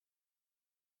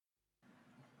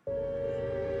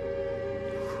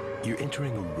You're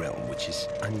entering a realm which is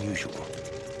unusual.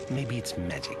 Maybe it's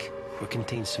magic, or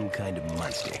contains some kind of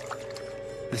monster.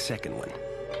 The second one.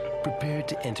 Prepare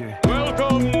to enter...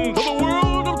 Welcome to the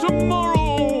world of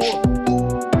tomorrow!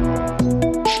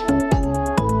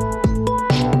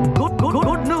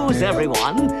 Good news,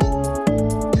 everyone!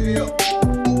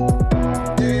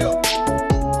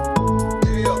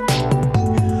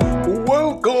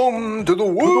 Welcome to the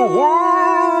world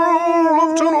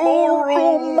of tomorrow!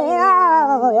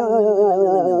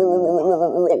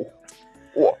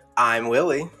 I'm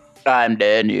Willie. I'm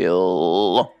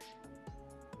Daniel.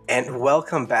 And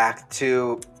welcome back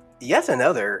to yet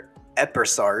another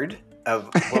episode of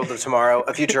World of Tomorrow,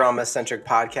 a Futurama-centric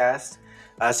podcast.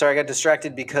 Sorry, I got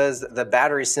distracted because the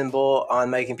battery symbol on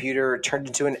my computer turned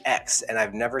into an X, and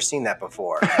I've never seen that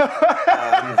before.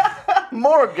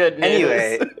 More good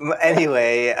news.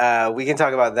 Anyway, we can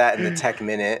talk about that in the tech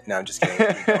minute. No, I'm just kidding. We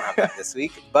don't have that this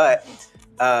week. But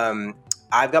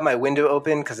I've got my window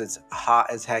open because it's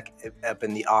hot as heck up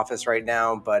in the office right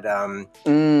now. But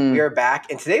we are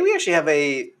back, and today we actually have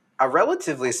a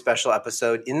relatively special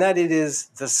episode in that it is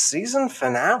the season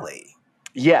finale.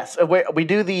 Yes, we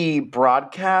do the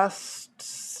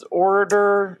broadcast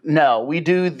order. No, we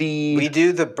do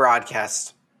the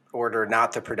broadcast order,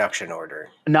 not the production order.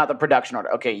 Not the production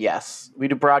order. Okay, yes, we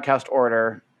do broadcast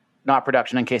order, not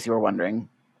production. In case you were wondering,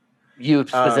 you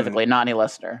specifically, not any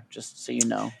listener, just so you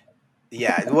know.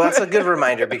 Yeah, well, that's a good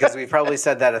reminder because we've probably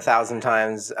said that 1,000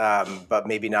 times, but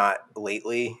maybe not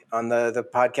lately on the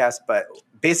podcast. But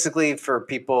basically, for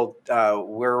people,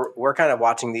 we're kind of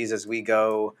watching these as we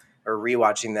go, or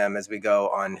rewatching them as we go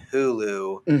on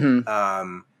Hulu.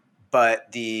 Mm-hmm.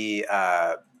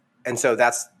 And so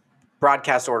that's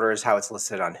broadcast order is how it's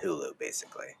listed on Hulu,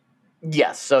 basically.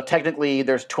 Yes, so technically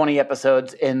there's 20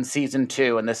 episodes in season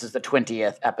 2, and this is the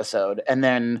 20th episode. And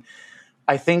then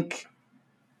I think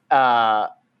there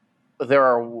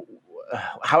are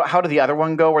how did the other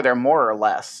one go? Were there more or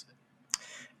less?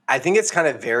 I think it's kind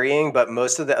of varying, but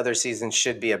most of the other seasons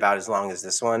should be about as long as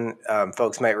this one.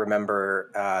 Folks might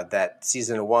remember that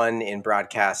season 1 in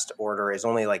broadcast order is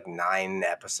only like 9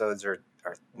 episodes or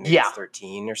maybe it's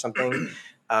 13 or something.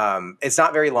 It's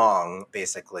not very long,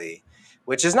 basically,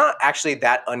 which is not actually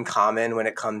that uncommon when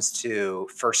it comes to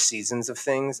first seasons of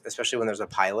things, especially when there's a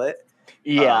pilot.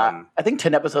 Yeah, I think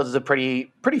 10 episodes is a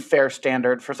pretty fair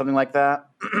standard for something like that.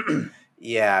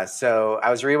 Yeah, so I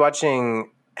was rewatching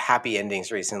Happy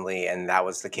Endings recently, and that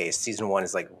was the case. Season 1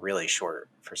 is like really short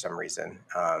for some reason,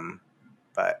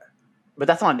 but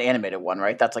that's not an animated one,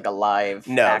 right? That's like a live.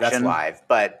 No, action. That's live,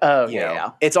 but you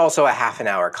know, it's also a half an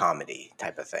hour comedy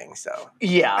type of thing. So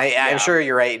yeah, I'm sure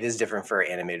you're right. It is different for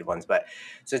animated ones, but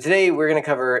so today we're going to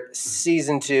cover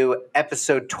season 2,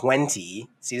 episode 20,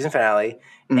 season finale,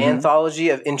 Anthology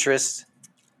of Interest.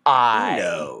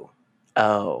 Oh,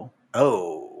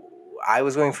 I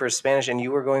was going for Spanish, and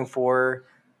you were going for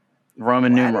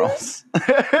Roman numerals.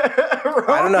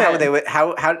 I don't know how they would.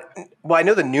 How? Well, I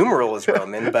know the numeral is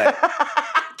Roman, but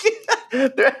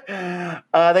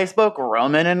they spoke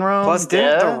Roman in Rome. Plus,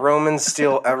 didn't the Romans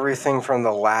steal everything from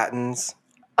the Latins?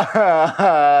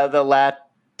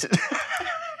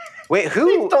 Wait,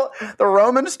 who? The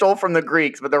Romans stole from the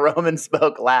Greeks, but the Romans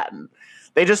spoke Latin.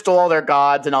 They just stole all their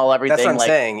gods and everything. That's what I'm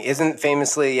saying. Isn't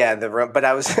famously, but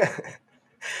I was.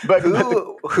 But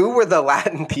who were the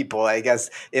Latin people? I guess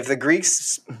if the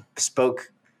Greeks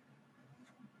spoke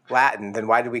Latin, then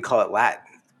why did we call it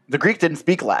Latin? The Greeks didn't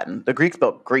speak Latin. The Greeks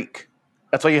spoke Greek.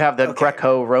 That's why you have the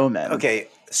Greco-Roman. Okay,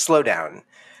 slow down.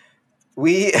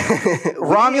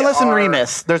 Romulus and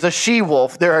Remus. There's a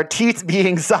she-wolf. There are teats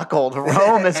being suckled.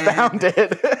 Rome is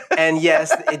founded. And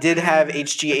yes, it did have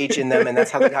HGH in them, and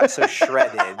that's how they got so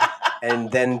shredded,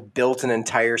 and then built an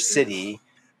entire city.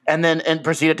 And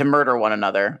proceeded to murder one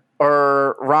another.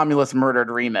 Or Romulus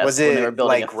murdered Remus. Was it when they were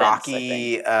building like a fence,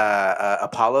 Rocky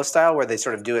Apollo style, where they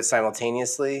sort of do it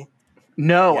simultaneously?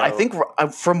 No, I think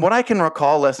from what I can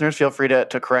recall, listeners, feel free to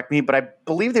correct me, but I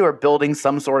believe they were building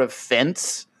some sort of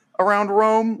fence around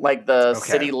Rome, like the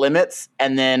city limits,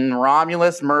 and then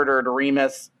Romulus murdered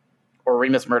Remus, or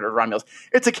Remus murdered Romulus.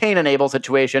 It's a Cain and Abel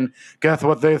situation. Guess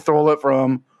what they stole it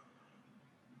from?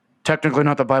 Technically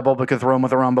not the Bible because Rome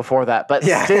was around before that, but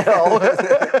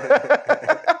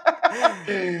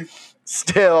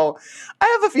still, I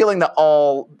have a feeling that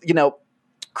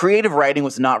creative writing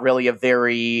was not really a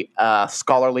very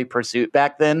scholarly pursuit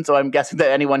back then. So I'm guessing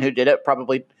that anyone who did it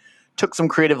probably took some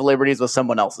creative liberties with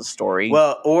someone else's story.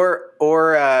 Well,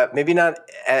 or maybe not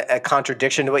a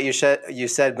contradiction to what you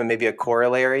said, but maybe a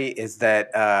corollary is that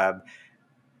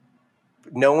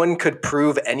no one could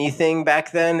prove anything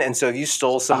back then, and so if you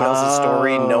stole someone else's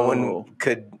story, no one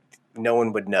could no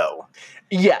one would know.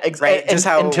 Yeah, right. Just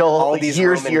how until all these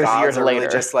years Roman gods are later,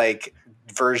 really just like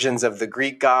versions of the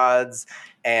Greek gods,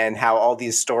 and how all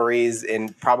these stories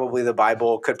in probably the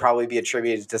Bible could probably be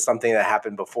attributed to something that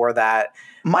happened before that.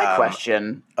 My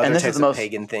question, other and this types is the most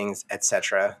pagan things,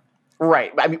 etc.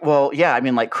 Right. I mean, well, yeah. I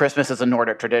mean, like Christmas is a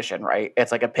Nordic tradition, right?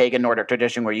 It's like a pagan Nordic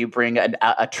tradition where you bring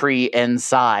a tree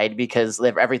inside because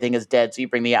everything is dead. So you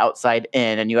bring the outside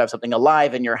in, and you have something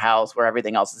alive in your house where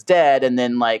everything else is dead. And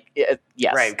then, like,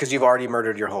 yes, right, because you've already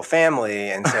murdered your whole family,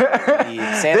 and so you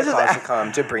need Santa Claus to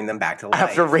come to bring them back to life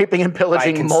after raping and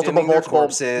pillaging multiple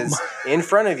corpses in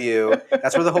front of you.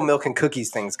 That's where the whole milk and cookies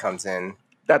things comes in.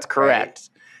 That's correct.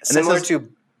 Right? Similar to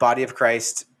body of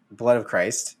Christ, blood of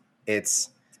Christ. It's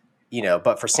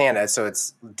but for Santa, so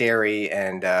it's dairy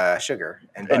and sugar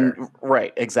and butter.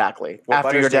 Right, exactly. Well,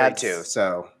 after your dad too.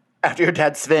 So after your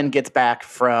dad Sven gets back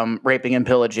from raping and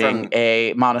pillaging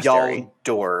a monastery,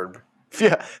 Fjaldorb,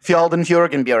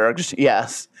 Fjaldenfjorgenbjörg,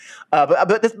 yes. But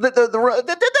the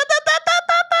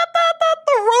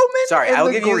Roman. Sorry, I'll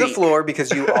give you the floor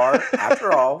because you are,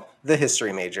 after all, the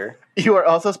history major. You are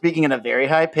also speaking in a very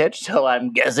high pitch, so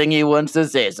I'm guessing you want to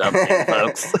say something,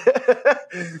 folks.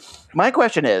 My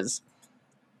question is,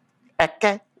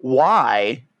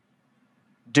 why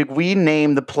did we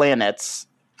name the planets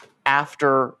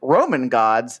after Roman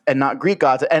gods and not Greek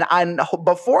gods? And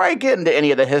before I get into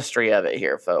any of the history of it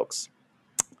here, folks,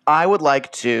 I would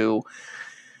like to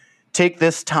take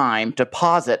this time to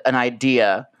posit an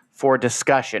idea for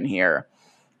discussion here.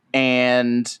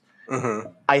 And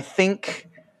I think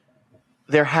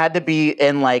there had to be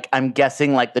in, like, I'm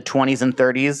guessing, like, the 20s and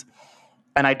 30s,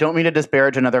 and I don't mean to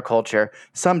disparage another culture,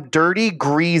 some dirty,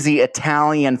 greasy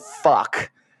Italian fuck.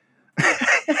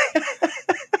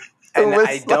 And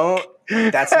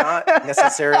that's not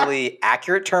necessarily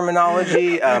accurate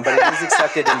terminology, but it is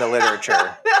accepted in the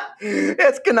literature.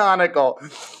 It's canonical.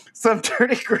 Some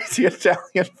dirty, greasy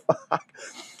Italian fuck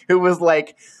who was,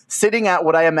 like, sitting at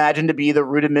what I imagine to be the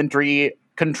rudimentary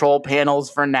control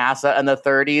panels for NASA in the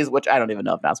 30s, which I don't even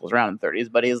know if NASA was around in the 30s,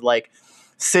 but he's, like,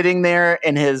 sitting there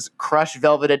in his crushed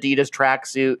velvet Adidas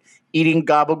tracksuit, eating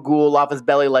gabagool off his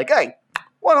belly like, hey,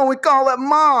 why don't we call it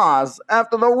Mars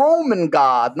after the Roman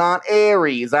god, not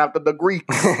Ares after the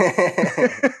Greeks?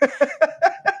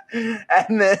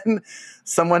 And then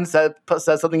someone says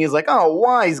something, he's like, oh,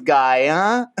 wise guy,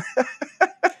 huh?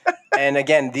 And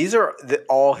again, these are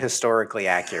all historically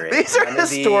accurate. These are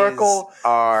historical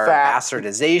facts.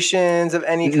 Bastardizations of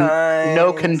any kind.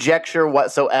 No conjecture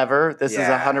whatsoever. This is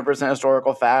 100%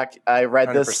 historical fact. I read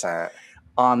 100%. This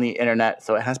on the internet,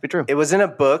 so it has to be true. It was in a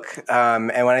book, and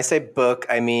when I say book,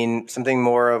 I mean something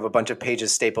more of a bunch of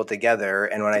pages stapled together.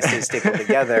 And when I say stapled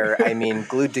together, I mean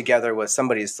glued together with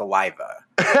somebody's saliva.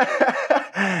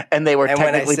 And they were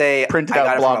technically printed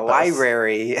out blog posts. From a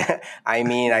library, I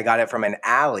mean I got it from an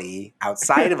alley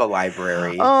outside of a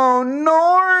library. Oh,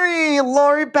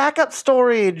 Lori backup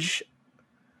storage.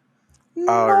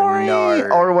 Nori.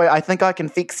 Or wait, I think I can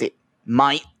fix it.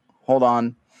 Might. Hold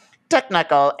on.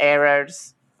 Technical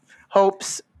errors.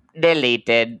 Hopes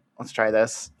deleted. Let's try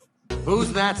this.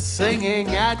 Who's that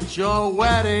singing at your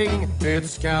wedding?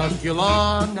 It's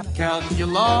Calculon,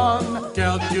 Calculon,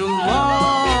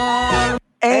 Calculon.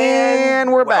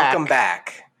 And we're back. Welcome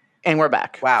back. And we're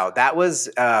back. Wow, that was,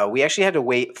 we actually had to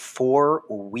wait 4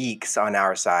 weeks on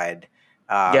our side.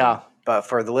 Yeah. But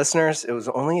for the listeners, it was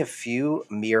only a few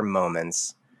mere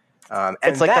moments. And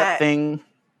it's like that thing.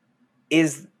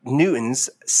 Is Newton's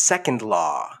second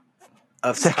law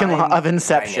of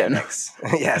inception.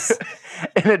 Yes.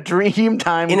 In a dream,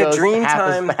 time goes half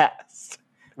as fast.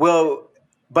 Well,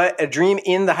 but a dream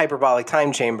in the hyperbolic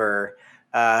time chamber,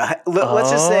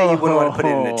 let's just say you wouldn't want to put it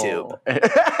in a tube.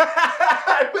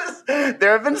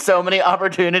 There have been so many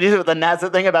opportunities with the NASA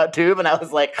thing about tube, and I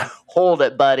was like, hold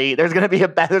it, buddy. There's going to be a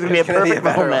perfect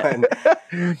moment.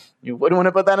 You wouldn't want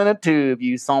to put that in a tube,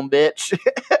 you son bitch.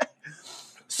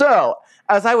 So,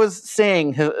 as I was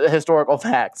saying historical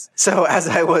facts. So, as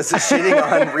I was shitting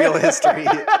on real history.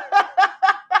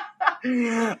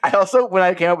 I also, when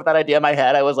I came up with that idea in my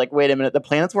head, I was like, wait a minute. The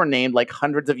planets were named like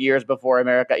hundreds of years before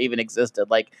America even existed.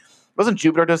 Like, wasn't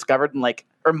Jupiter discovered in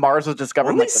or Mars was discovered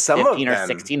only in like the 15 or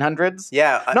 1600s?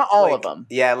 Yeah. Not all of them.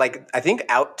 Yeah, like I think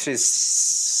out to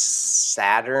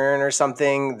Saturn or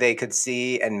something they could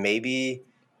see, and maybe...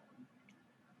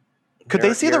 Could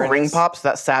they see the ring pops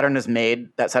that Saturn's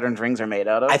rings are made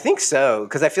out of? I think so,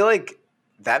 because I feel like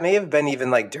that may have been even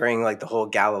like during like the whole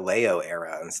Galileo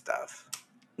era and stuff.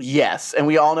 Yes, and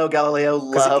we all know Galileo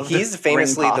loved he's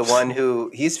famously the one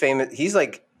who he's famous. He's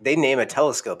like they name a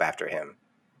telescope after him,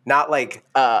 not like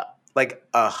the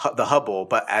Hubble,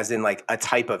 but as in like a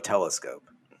type of telescope.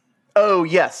 Oh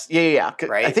yes, yeah.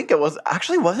 Right? I think it was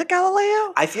it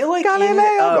Galileo? I feel like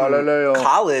Galileo. in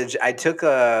college, I took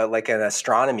an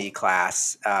astronomy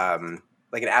class,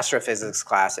 like an astrophysics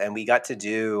class, and we got to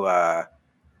do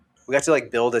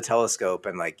build a telescope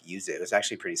and like use it. It was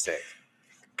actually pretty sick.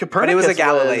 But it was a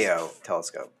Galileo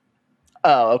telescope.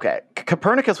 Oh, okay.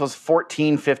 Copernicus was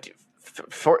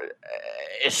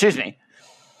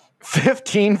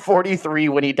 1543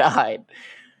 when he died.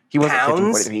 He wasn't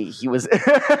 1543. He was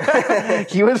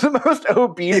he was the most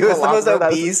obese. He was the most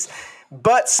obese,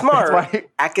 but smart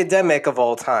academic of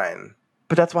all time.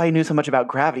 But that's why he knew so much about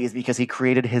gravity, is because he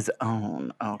created his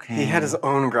own. Okay. He had his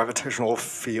own gravitational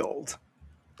field.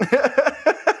 We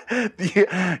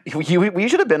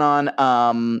should have been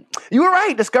on. You were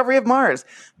right. Discovery of Mars.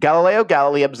 Galileo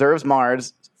Galilei observes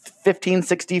Mars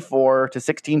 1564 to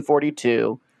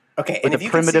 1642. Okay, and if you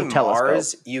primitive can see telescope.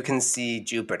 Mars, you can see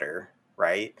Jupiter,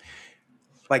 right?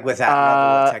 Like with that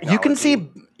level of technology.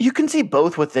 You can see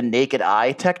both with the naked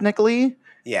eye, technically.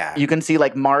 Yeah. You can see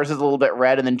like Mars is a little bit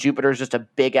red, and then Jupiter is just a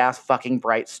big ass fucking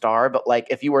bright star. But like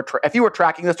if you were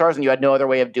tracking the stars and you had no other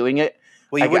way of doing it,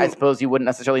 well, I suppose you wouldn't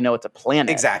necessarily know it's a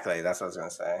planet. Exactly. That's what I was going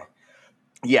to say.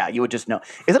 Yeah, you would just know.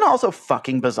 Isn't it also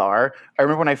fucking bizarre? I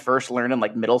remember when I first learned in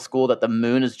like middle school that the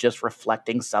moon is just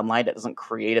reflecting sunlight. It doesn't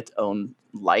create its own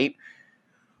light.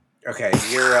 Okay,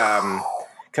 you're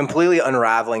completely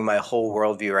unraveling my whole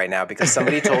worldview right now, because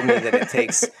somebody told me that it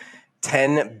takes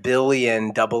 10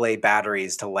 billion AA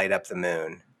batteries to light up the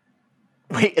moon.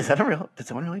 Wait, is that a real? Did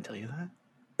someone really tell you that?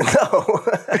 No.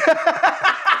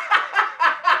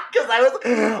 Because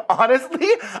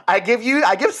I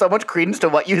give so much credence to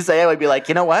what you say. I would be like,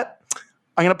 you know what?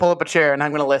 I'm going to pull up a chair and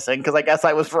I'm going to listen, because I guess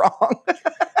I was wrong.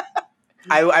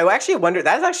 I actually wonder,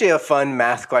 that's actually a fun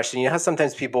math question. You know how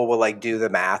sometimes people will like do the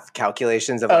math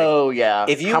calculations of like, how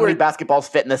many basketballs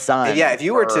fit in the sun? Yeah, if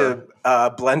you were to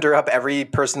blender up every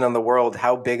person in the world,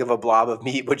 how big of a blob of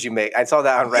meat would you make? I saw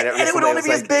that on Reddit. And it would only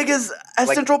be as big as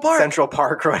like Central Park. Central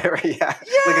Park or whatever, yeah.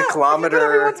 Like a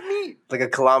kilometer. Like a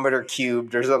kilometer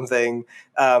cubed or something.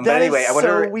 But anyway, I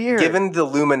wonder, given the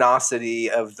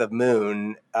luminosity of the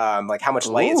moon, like how much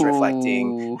light it's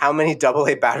reflecting, how many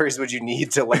AA batteries would you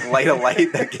need to like light a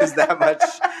light that gives that much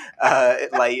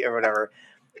light or whatever?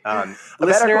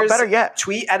 Listeners, better yet,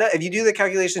 tweet at us. If you do the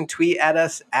calculation, tweet at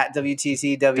us at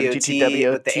WTCWT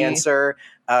with the answer.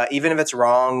 Even if it's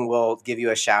wrong, we'll give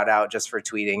you a shout out just for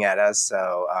tweeting at us.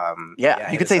 So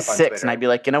you could say 6, and I'd be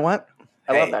like, you know what?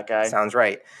 I love that guy. Sounds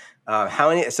right. How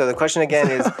many? So the question again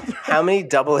is, how many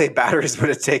AA batteries would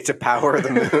it take to power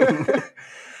the moon?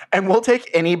 And we'll take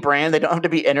any brand. They don't have to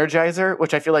be Energizer,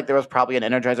 which I feel like there was probably an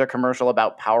Energizer commercial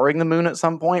about powering the moon at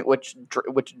some point, which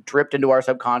dripped into our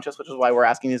subconscious, which is why we're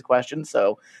asking these questions.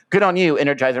 So good on you,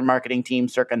 Energizer marketing team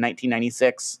circa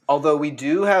 1996. Although we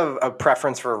do have a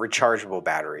preference for rechargeable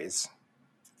batteries.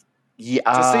 Yeah.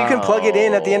 Just so you can plug it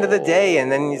in at the end of the day,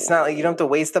 and then it's not like you don't have to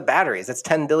waste the batteries. That's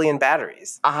 10 billion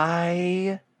batteries.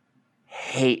 I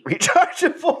hate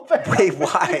rechargeable batteries. Wait,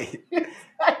 why?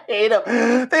 I hate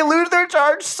them. They lose their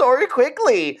charge so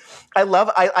quickly.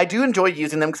 I do enjoy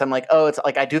using them because I'm like, it's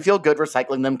like I do feel good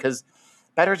recycling them, because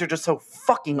batteries are just so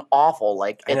fucking awful.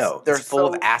 Like I know, they're full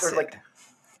of acid. Like,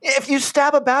 if you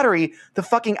stab a battery, the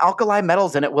fucking alkali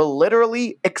metals in it will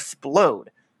literally explode.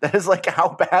 That is like how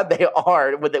bad they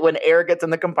are when air gets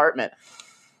in the compartment.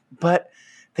 But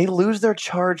they lose their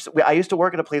charge. I used to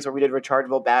work at a place where we did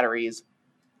rechargeable batteries,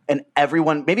 and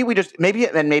everyone maybe this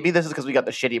is because we got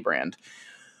the shitty brand.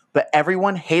 But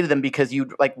everyone hated them because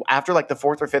after like the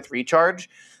 4th or 5th recharge,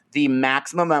 the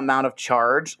maximum amount of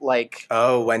charge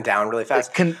went down really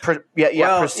fast.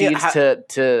 Proceeds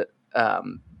to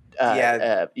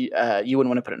you wouldn't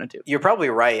want to put it in a tube. You're probably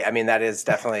right. I mean, that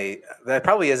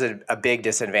probably is a big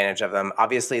disadvantage of them.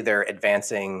 Obviously, they're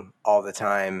advancing all the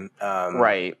time.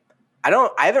 Right.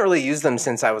 I haven't really used them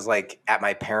since I was like at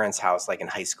my parents' house, like in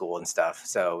high school and stuff.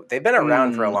 So they've been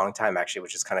around for a long time, actually,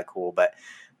 which is kind of cool. But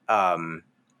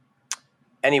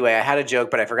anyway, I had a joke,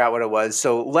 but I forgot what it was.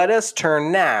 So let us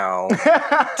turn now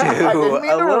to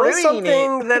a little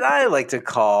something that I like to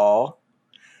call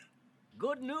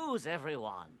good news,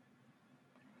 everyone.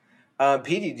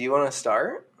 Petey, do you want to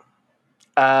start?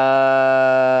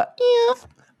 Yes.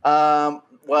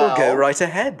 We'll go right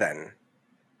ahead then.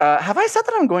 Have I said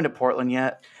that I'm going to Portland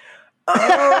yet?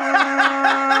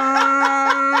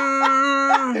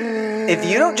 If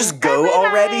you don't just go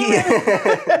already.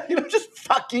 You don't just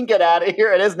fucking get out of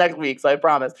here. It is next week, so I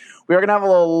promise. We're going to have a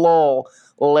little lull,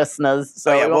 listeners.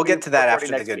 So we'll get to that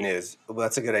after the good news. Well,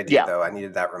 that's a good idea, though. I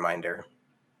needed that reminder.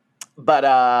 But,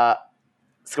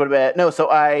 so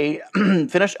I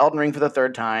finished Elden Ring for the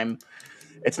 3rd time.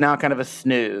 It's now kind of a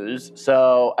snooze.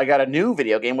 So I got a new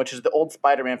video game, which is the old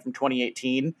Spider-Man from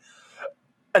 2018.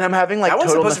 And I'm having like that one's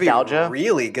total supposed nostalgia. to be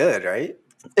really good, right?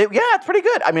 It's pretty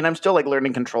good. I mean, I'm still like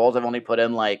learning controls. I've only put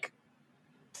in like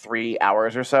 3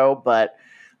 hours or so, but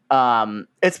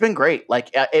it's been great. Like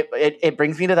it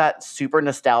brings me to that super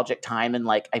nostalgic time, and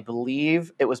like I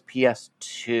believe it was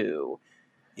PS2.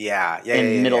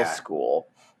 In middle school,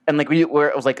 and like where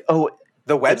it was like, oh,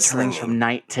 the web slinging slinging from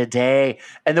night to day,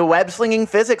 and the web slinging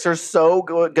physics are so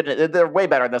good. They're way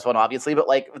better in this one, obviously, but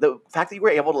like the fact that you were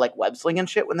able to like web sling and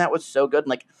shit when that was so good, and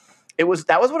like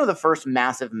that was one of the first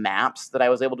massive maps that I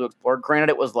was able to explore. Granted,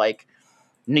 it was like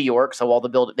New York, so all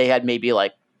the they had maybe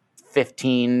like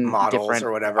 15 models different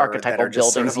or whatever archetypal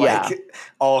buildings, sort of like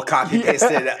all copy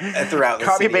pasted throughout the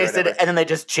copy city pasted, and then they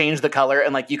just changed the color,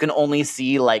 and like you can only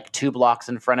see like 2 blocks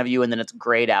in front of you, and then it's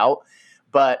grayed out.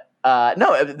 But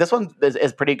no, this one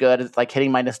is pretty good. It's like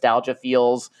hitting my nostalgia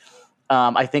feels.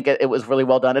 I think it was really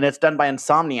well done, and it's done by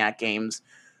Insomniac Games,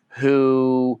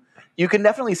 who you can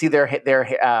definitely see their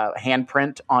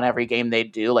handprint on every game they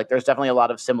do. Like there's definitely a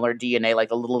lot of similar DNA,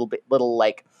 like a little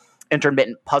like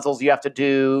intermittent puzzles you have to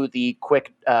do, the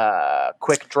quick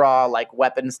draw like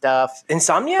weapon stuff.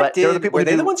 Insomniac were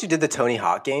they the ones who did the Tony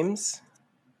Hawk games?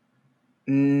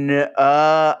 I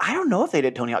don't know if they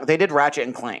did Tony Hawk. They did Ratchet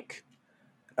and Clank.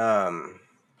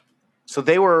 So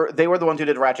they were the ones who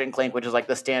did Ratchet and Clank, which is like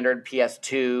the standard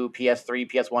PS2, PS3,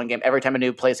 PS1 game. Every time a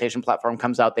new PlayStation platform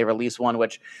comes out, they release one,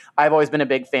 which I've always been a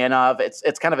big fan of.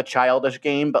 It's kind of a childish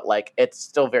game, but like it's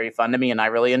still very fun to me, and I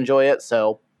really enjoy it.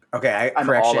 So okay,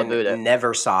 correction.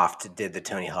 Neversoft did the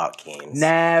Tony Hawk games.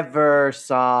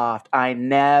 Neversoft. I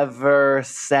never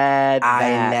said that.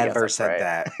 I never said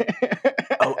that.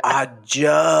 Oh, I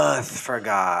just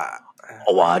forgot.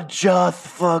 Well,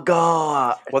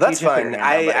 that's fun.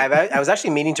 I was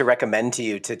actually meaning to recommend to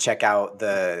you to check out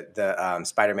the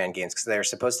Spider-Man games because they're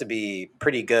supposed to be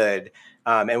pretty good.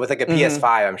 And with like a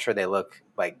PS5, I'm sure they look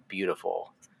like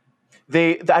beautiful.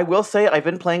 I will say I've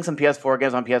been playing some PS4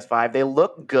 games on PS5. They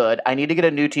look good. I need to get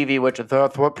a new TV, which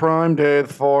that's what Prime Day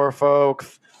is for,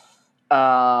 folks.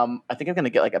 I think I'm gonna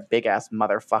get like a big ass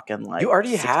motherfucking like you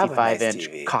already have a nice 65-inch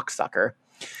TV. Cocksucker.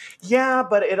 Yeah,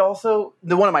 but it also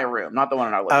the one in my room, not the one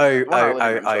in our living room.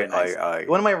 The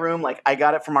one in my room, like I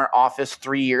got it from our office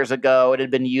 3 years ago. It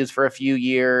had been used for a few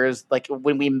years. Like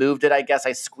when we moved it, I guess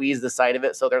I squeezed the side of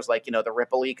it so there's like the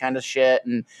ripply kind of shit.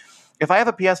 And if I have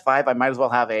a PS5, I might as well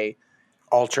have a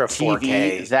Ultra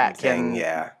 4K that thing,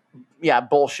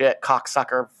 bullshit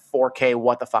cocksucker 4K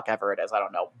what the fuck ever it is. I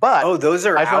don't know. But those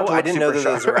are out. I didn't know that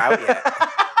those were out yet.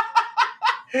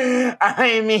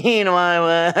 I mean,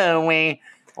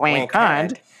 we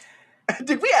can't.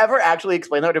 Did we ever actually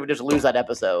explain that, or did we just lose that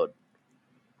episode?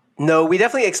 No, we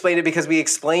definitely explained it because we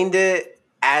explained it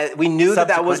as we knew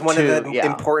that was one of the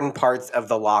important parts of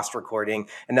the lost recording.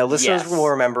 And now listeners will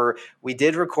remember we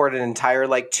did record an entire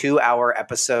like 2-hour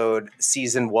episode,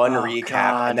 season 1 recap,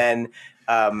 God. And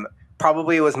then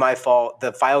probably it was my fault.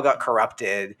 The file got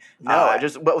corrupted. No, it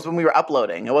was when we were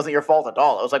uploading. It wasn't your fault at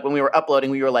all. It was like when we were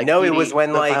uploading, we were like, no, it was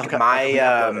when like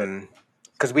my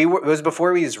because it was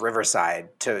before we used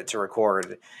Riverside to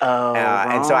record.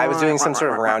 And so I was doing some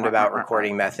sort of roundabout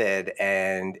recording method,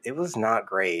 and it was not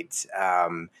great.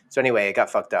 So anyway, it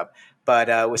got fucked up.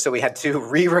 But so we had to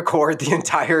re-record the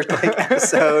entire like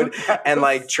episode and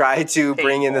like try to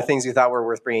bring in the things we thought were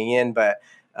worth bringing in. But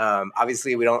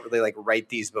obviously, we don't really like write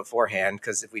these beforehand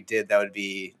because if we did, that would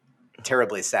be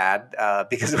terribly sad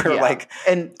because we were like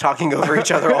talking over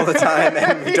each other all the time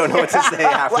and we don't know what to say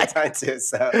half the time too.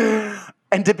 So.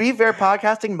 And to be fair,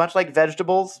 podcasting, much like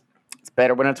vegetables, it's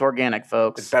better when it's organic,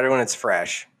 folks. It's better when it's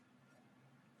fresh.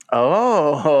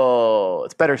 Oh,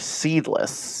 it's better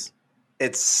seedless.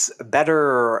 It's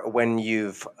better when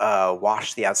you've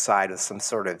washed the outside with some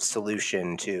sort of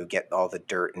solution to get all the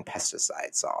dirt and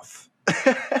pesticides off.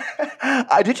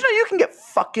 Did you know you can get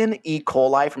fucking E.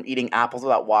 coli from eating apples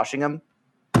without washing them?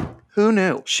 Who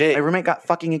knew? Shit. My roommate got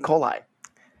fucking E. coli.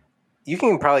 You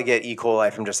can probably get E.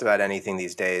 coli from just about anything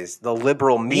these days. The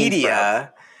liberal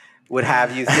media would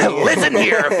have you think. Listen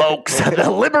here, folks. The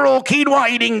liberal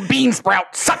quinoa-eating bean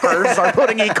sprout suckers are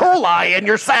putting E. coli in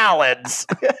your salads.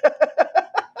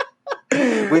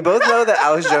 We both know that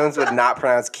Alex Jones would not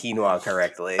pronounce quinoa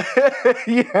correctly.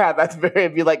 Yeah, that's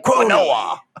it'd be like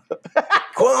quinoa.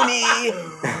 Quony.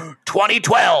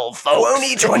 2012, folks.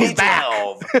 Quony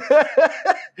 2012.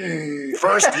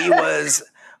 First he was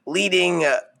leading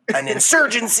an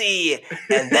insurgency,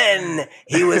 and then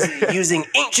he was using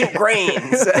ancient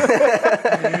grains.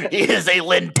 He is a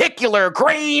lenticular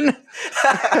grain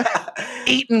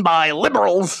eaten by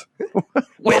liberals.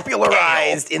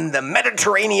 Popularized in the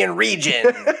Mediterranean region.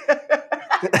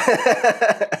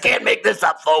 Can't make this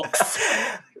up, folks.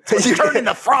 It's turning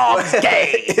the frogs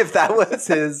gay. If that was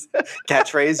his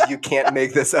catchphrase, you can't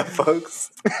make this up,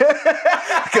 folks.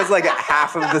 Because like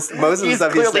half of this, most of the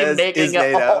stuff he says is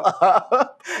made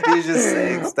up. He's just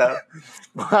saying stuff.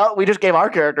 Well, we just gave our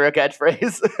character a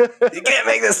catchphrase. You can't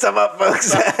make this stuff up,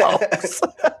 folks.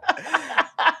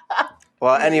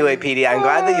 Well, anyway, PD, I'm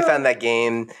glad that you found that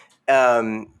game.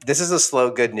 This is a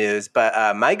slow good news,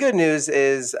 but my good news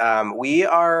is we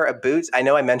are a boot. I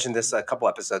know I mentioned this a couple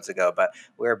episodes ago, but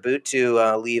we're a boot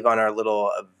to leave on our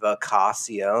little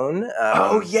vacacion.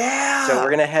 Oh, yeah. So we're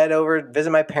going to head over,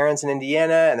 visit my parents in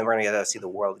Indiana, and then we're going to go see the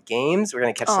World Games. We're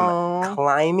going to catch some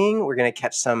climbing. We're going to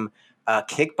catch some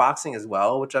kickboxing as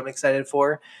well, which I'm excited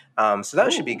for. So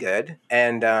that should be good.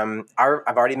 And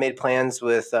I've already made plans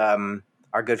with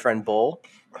our good friend Bull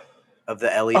of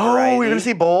the Ellie variety. Oh, we're going to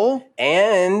see Bull?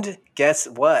 And guess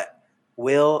what?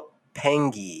 Will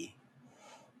Pengy.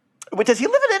 Wait, does he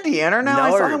live in Indiana now? No,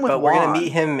 I saw him with but we're Juan. going to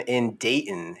meet him in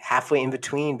Dayton, halfway in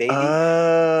between, baby.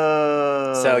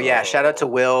 Oh. So, yeah, shout out to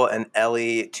Will and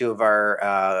Ellie, two of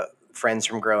our friends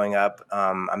from growing up.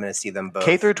 I'm going to see them both.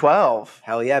 K through 12.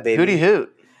 Hell yeah, baby. Hooty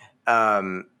hoot.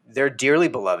 They're dearly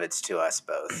beloveds to us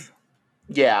both.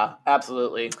 Yeah,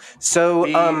 absolutely. So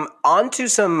on to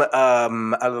some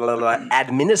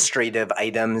administrative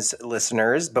items,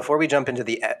 listeners, before we jump into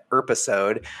the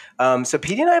episode. So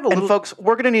PD and I have a little... And folks,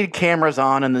 we're going to need cameras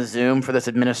on in the Zoom for this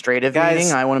administrative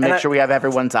meeting. I want to make sure we have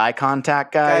everyone's eye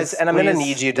contact, guys. And I'm going to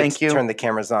need you to turn the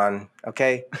cameras on,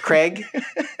 okay? Craig,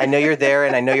 I know you're there,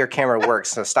 and I know your camera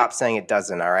works, so stop saying it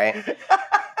doesn't, all right?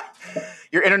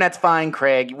 Your internet's fine,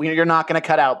 Craig. You're not going to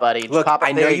cut out, buddy. Just look, pop up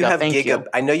I know there you have Thank you.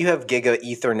 I know you have Giga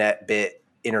Ethernet bit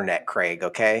internet, Craig.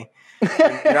 Okay,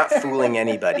 you're not fooling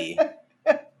anybody.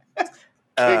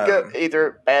 Giga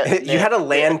Ethernet. You had a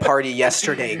LAN party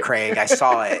yesterday, Craig. I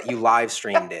saw it. You live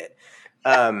streamed it.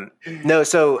 No,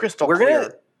 so Crystal we're clear.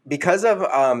 gonna because of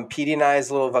PD and I's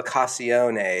little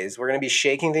vacaciones, we're gonna be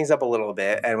shaking things up a little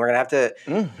bit, and we're gonna have to,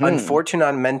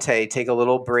 unfortunatamente, take a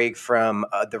little break from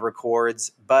the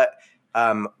records, but.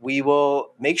 We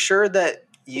will make sure that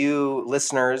you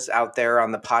listeners out there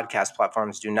on the podcast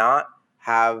platforms you're not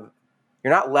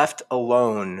left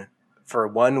alone for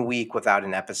 1 week without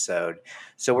an episode.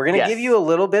 So we're going to give you a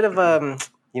little bit of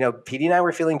PD and I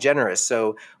were feeling generous.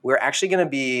 So we're actually going to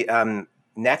be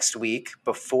next week,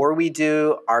 before we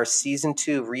do our season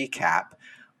 2 recap,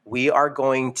 we are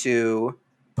going to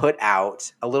put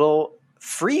out a little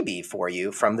freebie for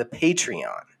you from the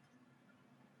Patreon.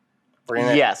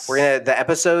 The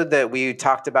episode that we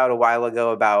talked about a while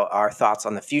ago about our thoughts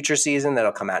on the future season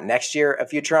that'll come out next year of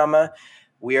Futurama.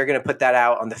 We are going to put that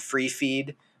out on the free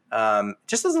feed,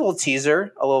 just as a little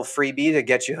teaser, a little freebie to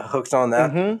get you hooked on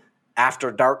that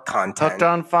after dark content. Hooked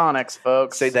on phonics,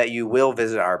 folks. So that you will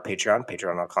visit our Patreon,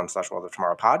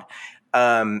 patreon.com/worldoftomorrowpod.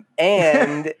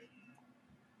 And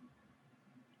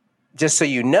just so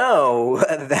you know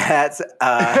that...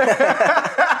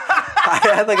 I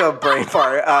had like a brain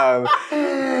fart.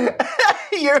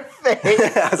 Your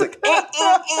face. I was like,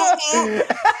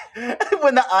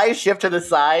 when the eyes shift to the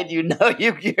side, you know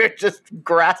you're just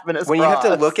grasping at straws. When you have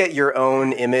to look at your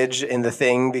own image in the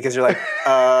thing because you're like,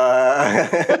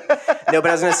 No, but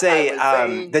I was going to say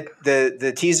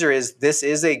the teaser is this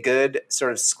is a good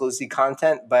sort of exclusive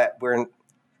content, but the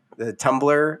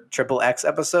Tumblr XXX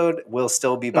episode will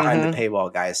still be behind the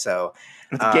paywall, guys. So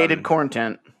it's gated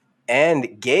content.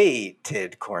 And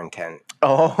gated content.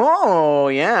 Oh,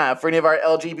 yeah. For any of our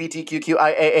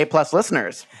LGBTQIAA plus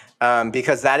listeners.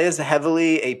 Because that is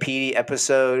heavily a PD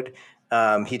episode.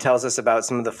 He tells us about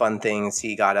some of the fun things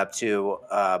he got up to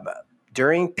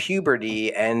during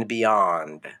puberty and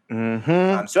beyond.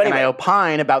 Mm-hmm. So anyway, and I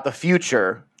opine about the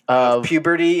future of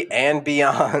puberty and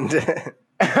beyond.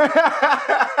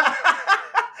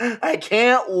 I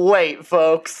can't wait,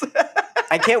 folks.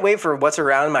 I can't wait for what's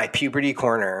around my puberty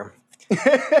corner.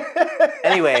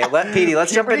 Anyway,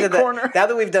 let's jump into corner. Now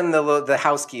that we've done the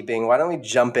housekeeping, why don't we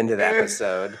jump into the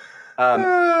episode?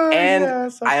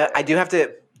 I do have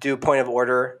to do a point of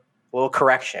order, a little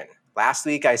correction. Last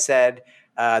week I said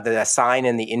the sign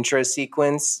in the intro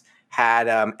sequence had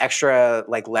extra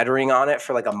like lettering on it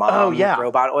for like a mom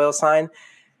robot oil sign.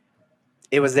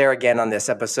 It was there again on this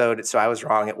episode, so I was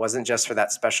wrong. It wasn't just for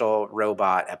that special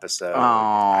robot episode.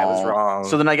 I was wrong.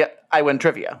 So then I win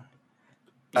trivia.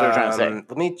 Is what you're trying to say.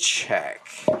 Let me check.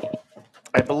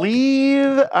 I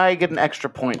believe I get an extra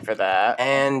point for that.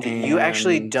 And you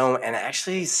actually don't. And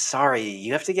actually, sorry,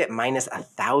 you have to get minus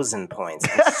 1,000 points.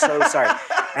 I'm so sorry.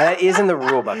 And that is in the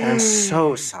rule book. And I'm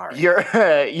so sorry.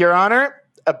 Your Honor,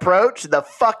 approach the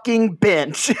fucking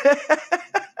bench.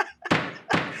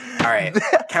 All right.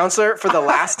 Counselor, for the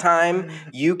last time,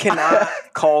 you cannot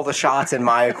call the shots in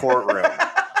my courtroom.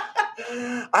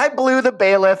 I blew the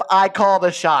bailiff. I call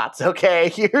the shots. Okay,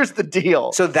 here's the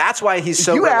deal. So that's why he's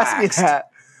so you relaxed. Asked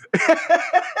me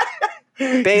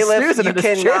that. Bailiff, you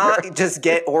cannot just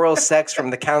get oral sex from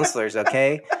the counselors,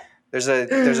 okay? There's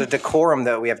a decorum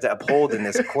that we have to uphold in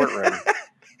this courtroom.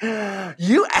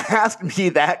 You asked me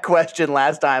that question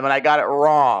last time, and I got it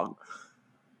wrong.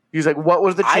 He was like, "What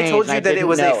was the change?" I told you that it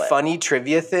was a funny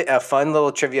trivia a fun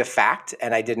little trivia fact,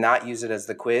 and I did not use it as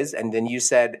the quiz. And then you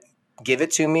said, "Give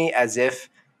it to me as if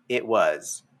it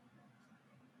was."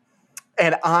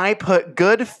 And I put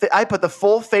the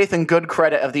full faith and good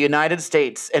credit of the United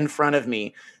States in front of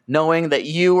me, knowing that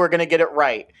you were going to get it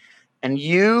right, and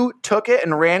you took it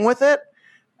and ran with it.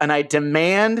 And I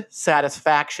demand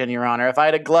satisfaction, Your Honor. If I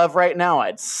had a glove right now,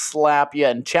 I'd slap you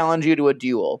and challenge you to a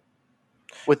duel.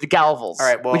 With the galvels. All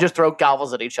right, well, we just throw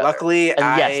galvels at each other. Luckily, and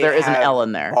yes, there is an L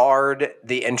in there. Barred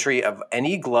the entry of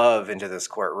any glove into this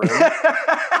courtroom.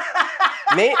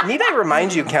 Need I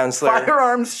remind you, Counselor?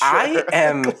 Firearms. Sure. I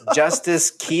am Justice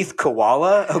Keith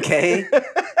Koala. Okay,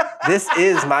 this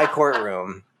is my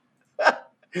courtroom.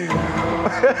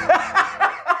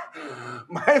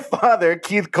 My father,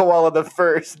 Keith Koala the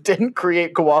First, didn't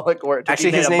create Koala Court.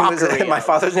 Actually, his name was my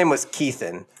father's name was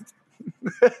Keithan.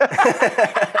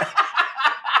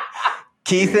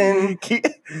 Keithan.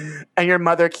 And your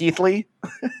mother, Keithley?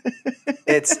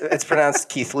 It's pronounced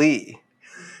Keithley.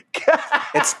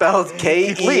 It's spelled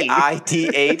KEITH-LEIGH.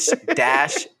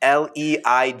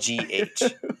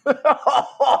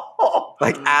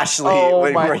 Like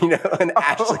Ashley. And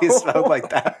Ashley is spelled like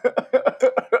that.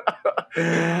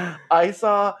 I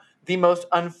saw the most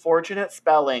unfortunate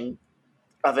spelling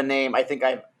of a name I think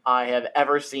I have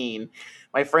ever seen.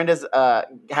 My friend has a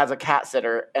cat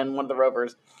sitter, and one of the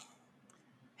rovers,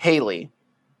 Haley.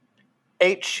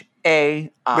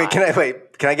 H-A-I. Can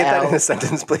I get that in a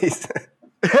sentence, please?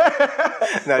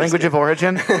 No, language of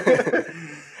origin.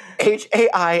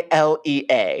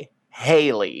 H-A-I-L-E-A.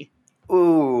 Haley.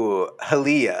 Ooh,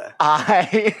 Halia.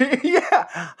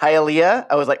 Hialeah.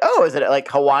 I was like, oh, is it like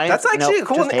Hawaiian? That's actually a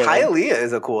cool name. Hialeah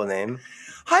is a cool name.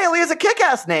 Hialeah is a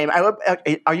kick-ass name.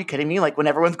 Are you kidding me? Like when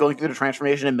everyone's going through the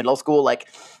transformation in middle school, like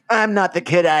I'm not the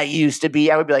kid I used to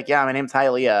be. I would be like, yeah, my name's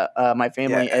Hialeah. My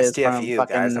family is from fucking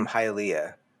guys. I'm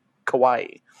Hialeah. Kauai.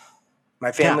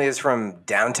 My family is from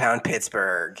downtown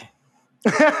Pittsburgh.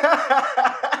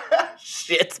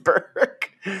 Shittsburg.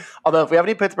 Although if we have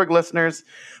any Pittsburgh listeners,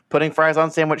 putting fries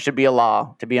on sandwich should be a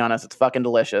law. To be honest, it's fucking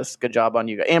delicious. Good job on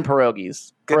you guys. And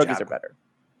pierogies. Pierogies are better.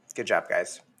 Good job,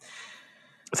 guys.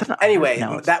 Anyway,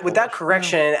 with that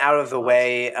correction out of the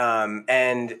way,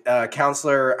 and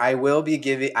Counselor,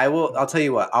 I'll tell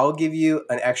you what, I'll give you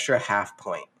an extra half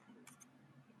point.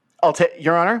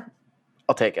 Your Honor,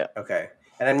 I'll take it. Okay.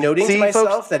 And I'm noting to myself,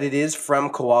 folks, that it is from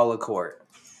Koala Court.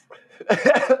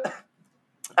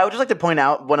 I would just like to point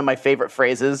out one of my favorite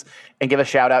phrases and give a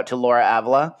shout out to Laura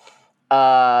Avila.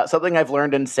 Something I've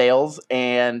learned in sales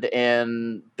and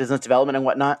in business development and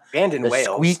whatnot. And in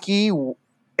Wales. Squeaky on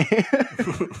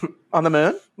the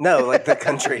moon? No, like the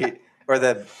country or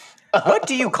the. What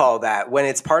do you call that when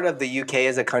it's part of the UK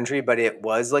as a country, but it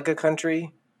was like a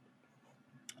country?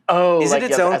 Oh, is it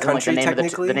its own country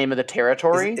technically? The name of the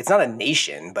territory? It's not a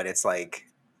nation, but it's like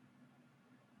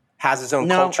has its own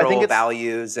cultural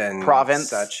values and province.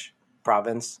 Such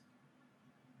province.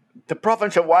 The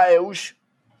province of Wales.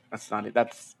 That's not it.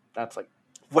 That's like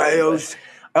Wales.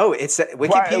 Oh,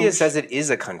 Wikipedia Wales. Says it is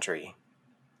a country.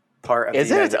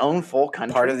 Is it its own full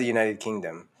country? Part of the United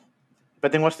Kingdom.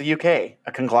 But then what's the UK?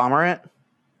 A conglomerate?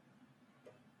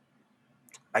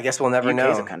 I guess we'll never know.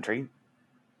 UK's a country.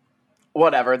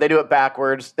 Whatever. They do it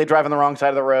backwards. They drive on the wrong side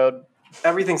of the road.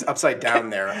 Everything's upside down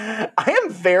there. I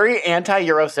am very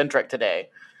anti-Eurocentric today.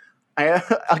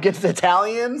 Against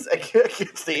Italians,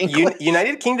 against the English.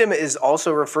 United Kingdom is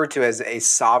also referred to as a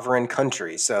sovereign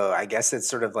country. So I guess it's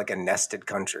sort of like a nested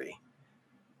country.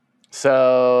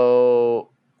 So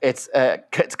it's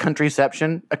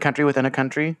countryception, a country within a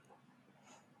country.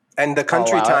 And the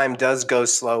country time does go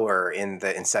slower in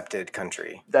the incepted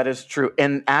country. That is true.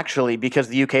 And actually, because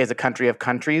the UK is a country of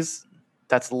countries,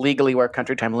 that's legally where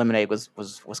Country Time Lemonade was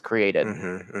created.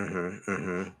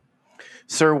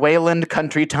 Sir Wayland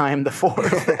Country Time the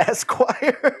Fourth,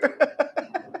 Esquire.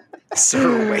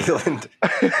 Sir Wayland.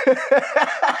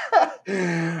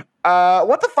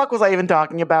 What the fuck was I even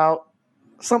talking about?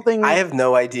 Something. I have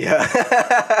no idea.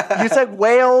 You said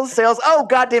whales, sails. Oh,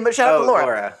 goddamn it. Shout out to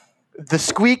Laura. The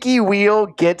squeaky wheel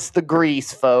gets the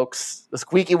grease, folks. The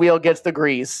squeaky wheel gets the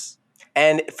grease.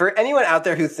 And for anyone out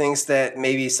there who thinks that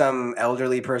maybe some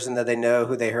elderly person that they know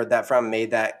who they heard that from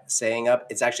made that saying up,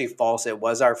 it's actually false. It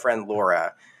was our friend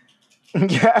Laura.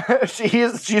 Yeah,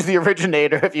 she's the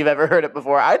originator if you've ever heard it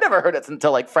before. I never heard it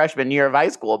until like freshman year of high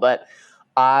school, but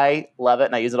I love it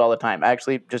and I use it all the time. I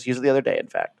actually just used it the other day, in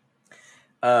fact.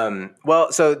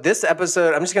 Well, so this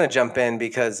episode, I'm just going to jump in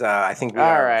because I think we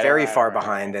are very far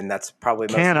behind, and that's probably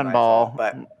mostly Cannonball.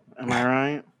 my fault, but am I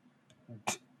right?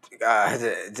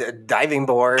 Diving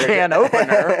board. Can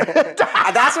opener.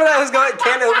 That's what I was going.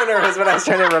 Can opener was what I was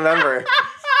trying to remember.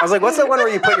 I was like, what's the one where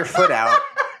you put your foot out?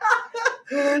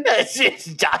 It's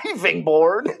just diving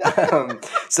board.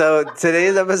 So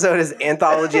today's episode is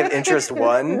Anthology of Interest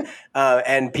 1.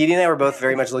 And Petey and I were both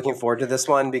very much looking forward to this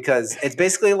one because it's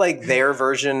basically like their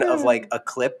version of like a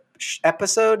clip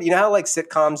episode. You know how like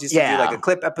sitcoms used to do like a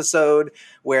clip episode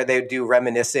where they do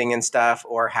reminiscing and stuff,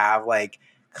 or have like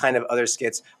kind of other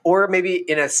skits, or maybe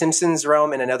in a Simpsons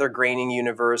realm, in another Groening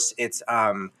universe, it's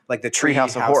like the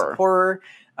Treehouse of Horror.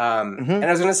 And I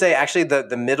was going to say, actually,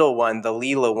 the middle one, the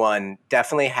Leela one,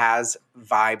 definitely has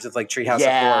vibes of like Treehouse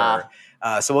of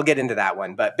Horror. So we'll get into that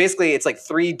one. But basically, it's like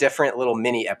 3 different little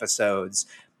mini episodes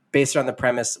based on the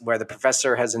premise where the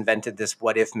professor has invented this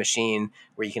what if machine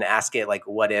where you can ask it like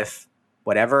what if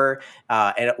whatever,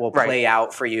 and it will play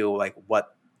out for you like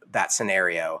what that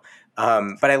scenario.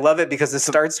 But I love it because it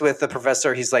starts with the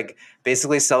professor. He's like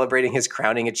basically celebrating his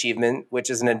crowning achievement, which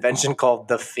is an invention called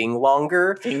the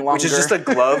Finglonger, which is just a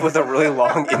glove with a really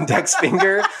long index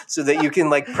finger so that you can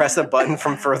like press a button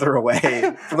from further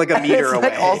away, from like a meter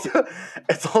away.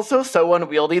 It's also so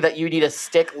unwieldy that you need a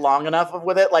stick long enough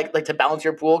with it, like to balance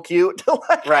your pool cue to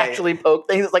like actually poke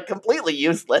things. It's like completely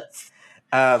useless.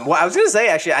 Well, I was going to say,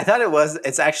 actually, I thought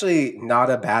it's actually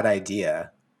not a bad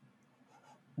idea.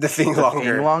 The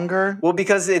Finglonger. Well,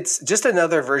 because it's just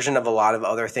another version of a lot of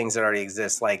other things that already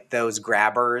exist, like those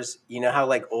grabbers. You know how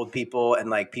like old people and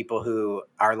like people who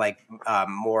are like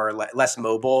less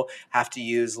mobile have to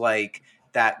use like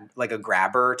that, like a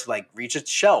grabber to like reach a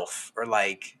shelf, or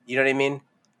like, you know what I mean?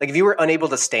 Like if you were unable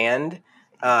to stand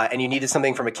and you needed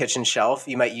something from a kitchen shelf,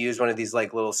 you might use one of these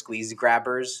like little squeeze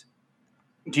grabbers.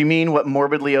 Do you mean what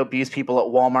morbidly obese people at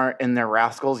Walmart and their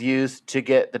rascals use to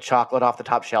get the chocolate off the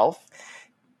top shelf?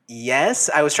 Yes,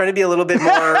 I was trying to be a little bit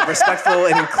more respectful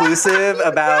and inclusive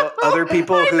about other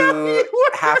people who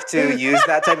have to use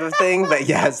that type of thing. But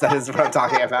yes, that is what I'm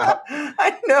talking about.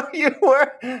 I know you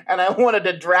were, and I wanted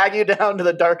to drag you down to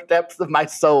the dark depths of my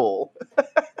soul.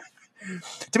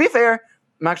 To be fair,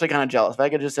 I'm actually kind of jealous. If I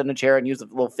could just sit in a chair and use a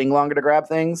little Finglonger to grab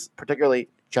things, particularly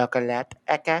chocolate,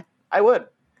 I would.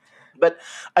 But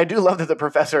I do love that the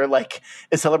professor like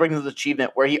is celebrating his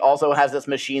achievement where he also has this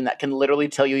machine that can literally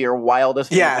tell you your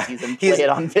wildest fantasies and play it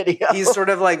on video. He's sort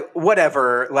of like,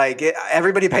 whatever, like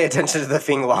everybody pay attention to the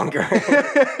Finglonger.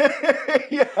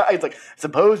 Yeah, he's like,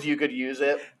 suppose you could use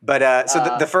it. But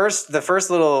so the first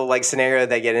little like scenario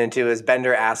they get into is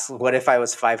Bender asks, "What if I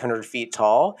was 500 feet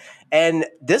tall?" And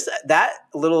that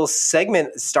little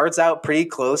segment starts out pretty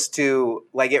close to,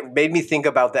 like, it made me think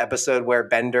about the episode where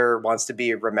Bender wants to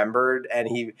be remembered, and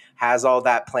he has all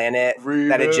that planet,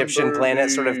 that Egyptian planet,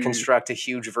 sort of construct a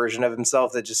huge version of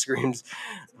himself that just screams,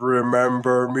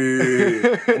 "Remember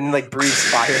me," and like breathes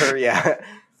fire. Yeah.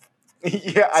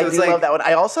 Yeah, so I do love that one.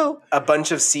 I also a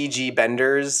bunch of CG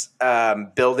Benders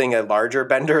building a larger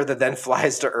Bender that then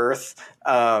flies to Earth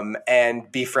and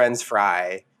befriends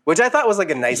Fry. Which I thought was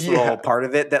like a nice little part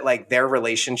of it, that like their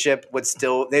relationship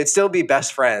they'd still be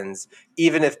best friends,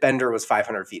 even if Bender was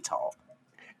 500 feet tall.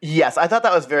 Yes, I thought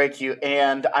that was very cute.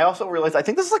 And I also realized, I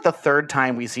think this is like the 3rd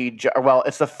time we see,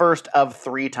 it's the first of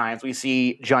 3 times we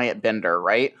see Giant Bender,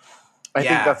 right? I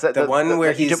think that's the one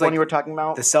where he's like, one you were talking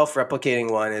about. The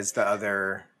self-replicating one is the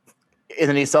other. And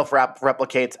then he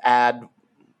self-replicates ad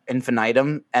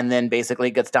infinitum, and then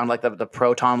basically gets down to like the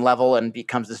proton level and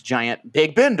becomes this giant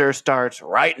Big Bender starts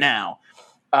right now.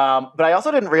 But I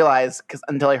also didn't realize,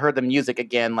 until I heard the music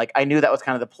again, like I knew that was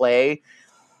kind of the play,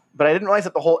 but I didn't realize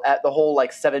that the whole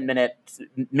like 7-minute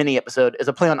mini episode is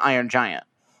a play on Iron Giant.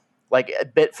 Like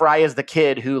Fry is the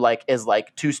kid who like is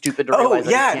like too stupid to realize.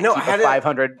 That he can't keep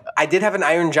 500. I did have an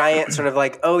Iron Giant sort of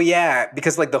like,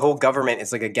 because like the whole government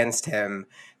is like against him,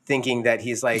 thinking that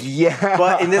he's like,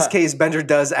 But in this case, Bender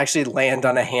does actually land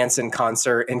on a Hanson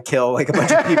concert and kill like a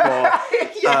bunch of people.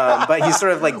 But he's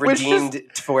sort of like redeemed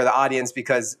for the audience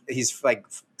because he's like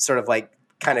sort of like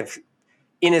kind of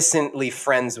innocently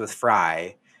friends with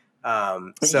Fry.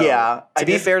 To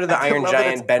be fair to the Iron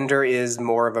Giant, Bender is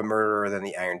more of a murderer than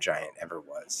the Iron Giant ever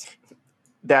was.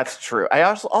 That's true. I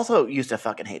also used to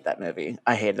fucking hate that movie.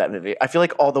 I hated that movie. I feel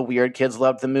like all the weird kids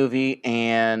loved the movie,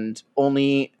 and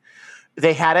only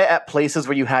they had it at places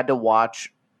where you had to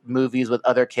watch movies with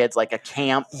other kids, like a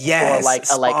camp, yes,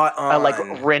 or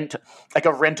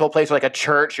a rental place, or like a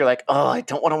church. You're like, oh, I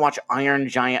don't want to watch Iron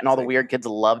Giant, and all the weird kids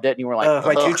loved it, and you were like,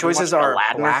 my two choices are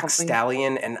Black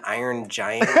Stallion and Iron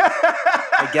Giant.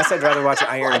 I guess I'd rather watch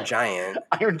Iron Giant.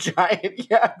 Iron Giant,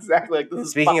 yeah, exactly. Like,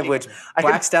 speaking of which,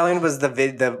 Black Stallion was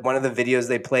the one of the videos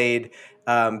they played.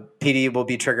 PD will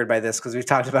be triggered by this because we've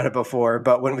talked about it before.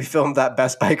 But when we filmed that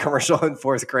Best Buy commercial in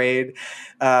 4th grade,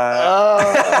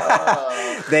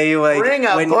 they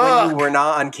when you were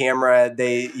not on camera,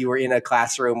 you were in a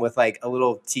classroom with like a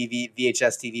little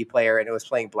VHS TV player, and it was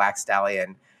playing Black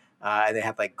Stallion, and they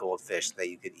had like goldfish that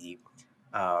you could eat.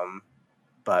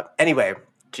 But anyway,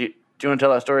 do you want to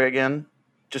tell that story again,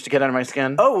 just to get under my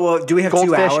skin? Oh well, do we have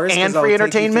goldfish 2 hours and free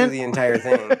entertainment? The entire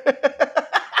thing.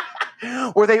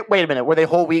 Wait a minute, were they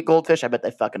whole wheat goldfish? I bet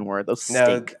they fucking were. Those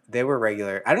stink. No, they were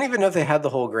regular. I don't even know if they had the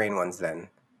whole grain ones then.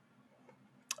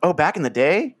 Oh, back in the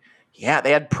day? Yeah,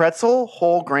 they had pretzel,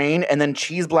 whole grain, and then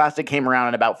Cheese Blasted came around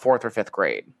in about 4th or 5th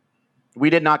grade. We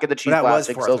did not get the Cheese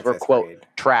Blasted because those were, quote,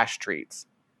 trash treats.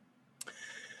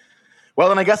 Well,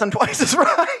 then I guess I'm twice as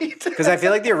right. Because I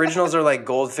feel like the originals are like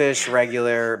goldfish,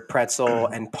 regular, pretzel,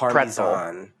 and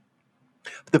Parmesan.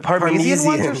 The Parmesan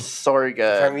ones are so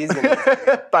good.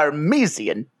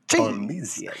 Parmesan cheese.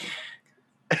 Parmesan.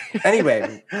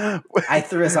 Anyway, I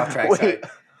threw us off track. Sorry.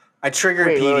 I triggered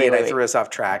PD and I threw us off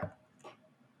track.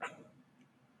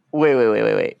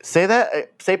 Wait. Say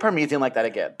that. Say Parmesan like that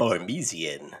again.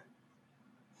 Parmesan.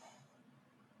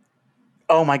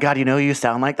 Oh my God! You know you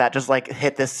sound like that. Just like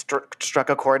hit this struck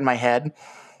a chord in my head.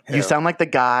 Who? You sound like the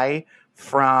guy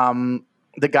from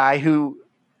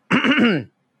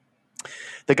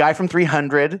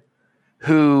 300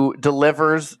 who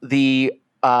delivers the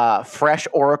fresh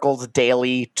oracles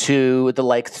daily to the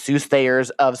like soothsayers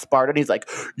of Sparta. And he's like,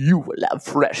 "You will have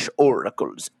fresh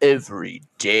oracles every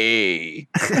day."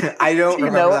 I don't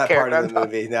remember that part of the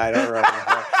movie. No, I don't remember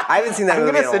that. I haven't seen that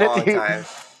movie in a long time.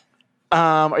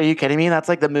 Are you kidding me? That's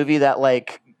like the movie that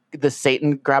like the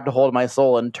Satan grabbed a hold of my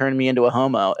soul and turned me into a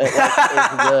homo. It like,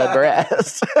 is the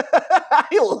best. I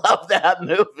love that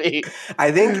movie.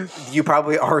 I think you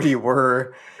probably already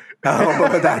were a homo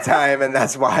at that time, and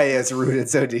that's why it's rooted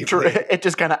so deeply. It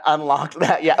just kind of unlocked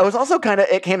that. Yeah, it was also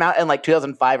it came out in like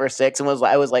 2005 or 6, and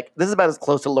I was like, this is about as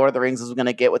close to Lord of the Rings as we're going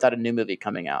to get without a new movie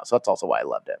coming out. So that's also why I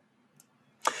loved it.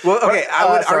 Well, okay,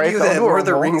 I would argue that Lord of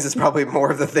the Rings is probably more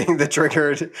of the thing that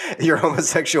triggered your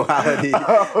homosexuality.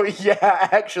 Oh, yeah,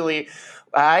 actually.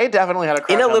 I definitely had a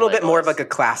crush in a little on bit more of like a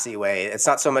classy way. It's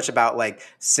not so much about like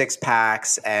six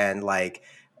packs and like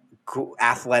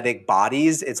athletic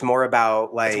bodies. It's more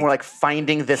about like... It's more like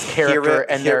finding this character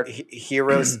and their...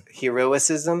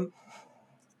 Heroicism?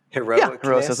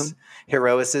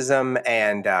 Heroicism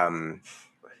and...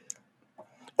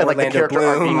 And like the character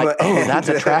art being like, oh, that's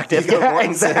attractive. Yeah,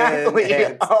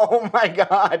 exactly. Oh my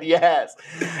God, yes.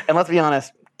 And let's be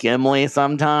honest, Gimli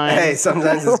sometimes. Hey,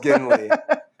 sometimes it's Gimli.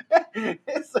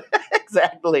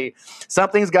 Exactly.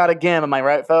 Something's got a Gim, am I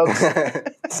right, folks?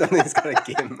 Something's got a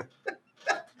Gim.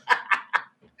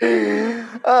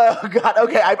 Oh, God.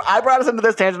 Okay, I brought us into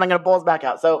this tangent. I'm going to pull us back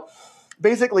out. So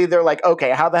basically, they're like, okay,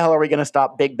 how the hell are we going to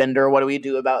stop Big Bender? What do we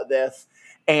do about this?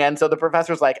 And so the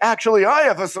professor's like, actually, I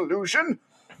have a solution.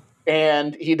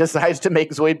 And he decides to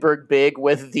make Zoidberg big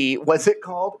with the, what's it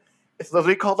called? It's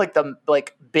literally called like the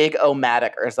Big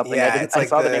O-Matic or something. Yeah, it's like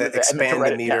the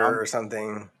Expand-O-Meter or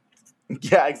something.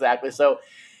 Yeah, exactly. So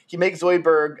he makes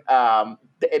Zoidberg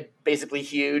basically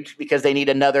huge because they need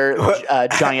another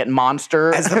giant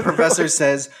monster. As the professor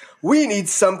says, we need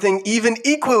something even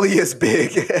equally as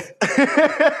big.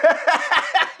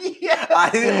 Yeah.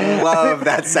 I love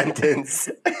that sentence.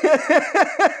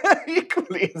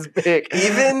 Equally as big.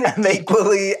 Even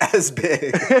equally as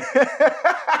big.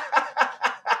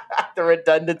 The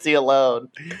redundancy alone.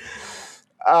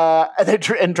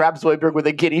 And traps Zoidberg with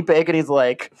a guinea pig, and he's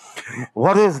like,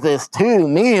 what is this, 2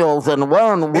 meals in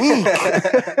 1 week?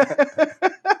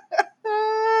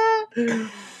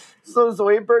 So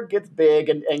Zoidberg gets big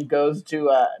and goes to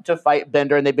fight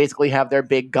Bender, and they basically have their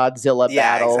big Godzilla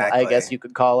battle, exactly. I guess you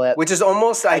could call it. Which is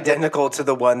almost identical to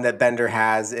the one that Bender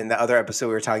has in the other episode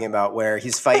we were talking about, where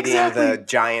he's fighting the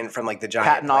giant from like the giant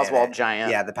Patton Oswalt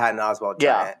giant. Yeah, the Patton Oswalt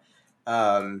giant.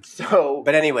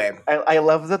 But anyway, I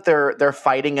love that they're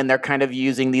fighting and they're kind of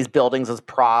using these buildings as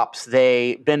props.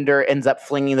 Bender ends up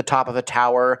flinging the top of a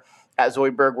tower at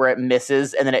Zoidberg where it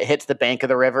misses and then it hits the bank of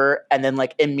the river, and then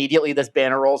like immediately this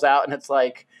banner rolls out and it's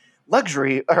like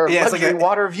luxury luxury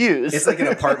water views. It's like an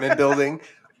apartment building.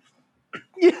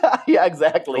 Yeah,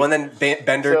 exactly. Well, and then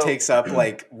Bender takes up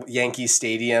like Yankee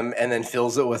Stadium and then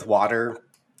fills it with water,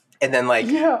 and then like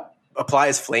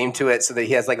applies flame to it so that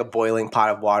he has like a boiling pot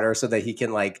of water so that he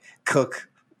can like cook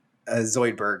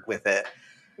Zoidberg with it.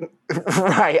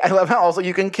 Right. I love how also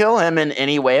you can kill him in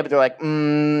any way, but they're like,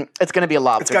 it's going to be a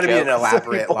lobster It's got to be an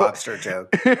elaborate so lobster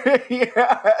joke.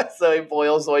 Yeah. So he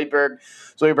boils Zoidberg.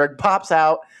 Zoidberg pops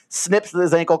out, snips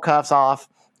his ankle cuffs off,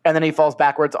 and then he falls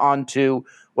backwards onto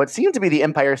what seemed to be the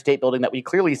Empire State Building that we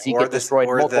clearly see get destroyed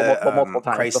multiple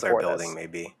times Chrysler before Building, this.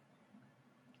 maybe.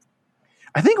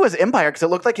 I think it was Empire because it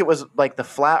looked like it was like the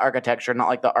flat architecture, not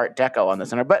like the Art Deco on the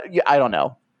center. But I don't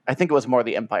know. I think it was more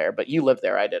the Empire, but you lived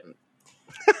there. I didn't.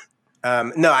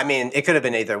 No, I mean, it could have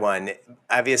been either one.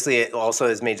 Obviously, it also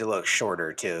is made to look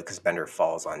shorter, too, because Bender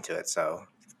falls onto it, so...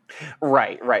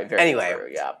 Right. Very anyway, true,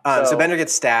 yeah. So Bender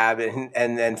gets stabbed,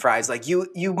 and then Fry's like,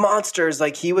 you monsters,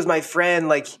 like, he was my friend,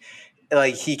 like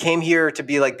he came here to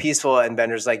be, like, peaceful, and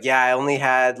Bender's like, yeah, I only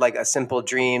had, like, a simple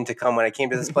dream to come when I came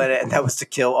to this planet, and that was to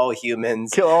kill all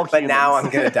humans. But now I'm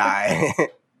gonna die.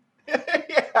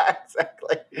 Yeah,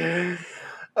 exactly.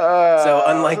 So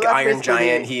unlike Iron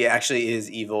Giant, he actually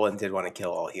is evil and did want to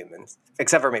kill all humans,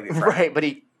 except for maybe Fry. Right, but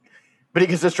he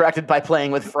gets distracted by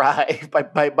playing with Fry,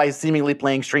 by seemingly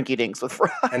playing Shrinky Dinks with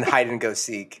Fry. And hide and go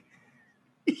seek.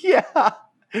 Yeah,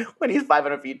 when he's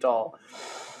 500 feet tall.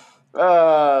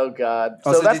 Oh, God.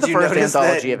 So also, that's the first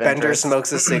Anthology of Bender interest.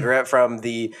 smokes a cigarette from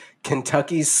the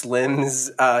Kentucky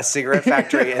Slims cigarette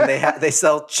factory, and they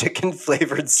sell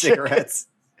chicken-flavored cigarettes.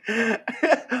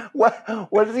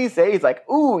 What does he say? He's like,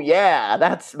 "Ooh, yeah,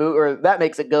 that's smooth," or "That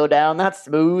makes it go down. That's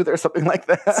smooth," or something like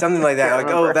that. Something like that.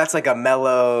 Like, oh, that's like a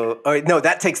mellow. Oh, no,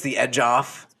 that takes the edge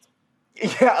off.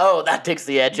 Yeah. Oh, that takes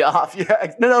the edge off.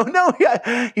 Yeah. No.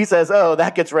 Yeah. He says, "Oh,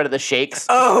 that gets rid of the shakes."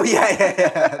 Oh,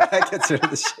 yeah. That gets rid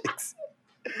of the shakes.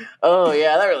 Oh,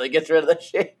 yeah, that really gets rid of the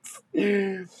shakes.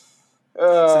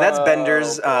 So that's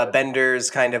Bender's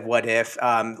kind of what if.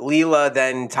 Leela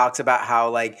then talks about how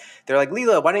like they're like,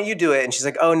 Leela, why don't you do it? And she's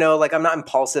like, oh no, like I'm not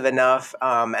impulsive enough.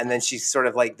 And then she's sort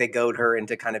of like they goad her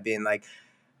into kind of being like,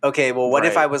 okay, well, what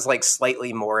if I was like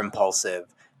slightly more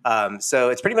impulsive? So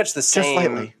it's pretty much the same. Just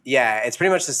slightly. Yeah, it's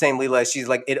pretty much the same. Leela, she's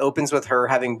like, it opens with her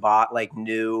having bought like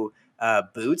new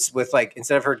boots with like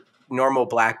instead of her normal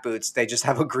black boots, they just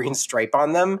have a green stripe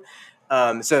on them.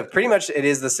 So pretty much it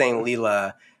is the same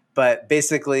Leela. But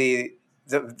basically,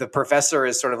 the professor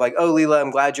is sort of like, oh, Leela,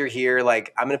 I'm glad you're here.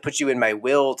 Like, I'm going to put you in my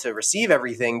will to receive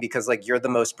everything because, like, you're the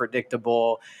most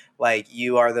predictable. Like,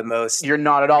 you are the most... You're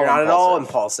not at all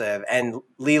impulsive. And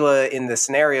Leela, in the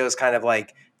scenario, is kind of,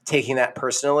 like, taking that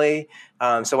personally.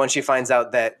 So when she finds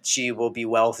out that she will be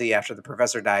wealthy after the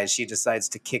professor dies, she decides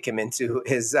to kick him into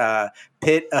his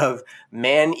pit of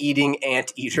man-eating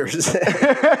anteaters.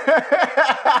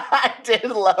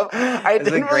 I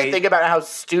didn't really think about how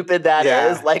stupid that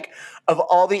is. Like, of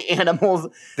all the animals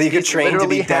that you could train to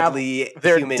be deadly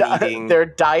human-eating. Their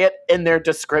diet and their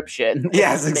description.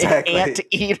 Yes, exactly.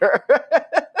 Anteater.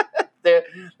 Their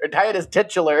diet is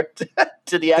titular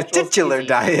to the actual The titular species.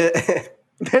 diet.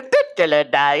 The titular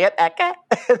diet. Okay.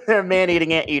 They're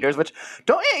man-eating anteaters, which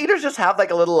don't anteaters just have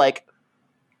like a little like...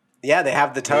 Yeah, they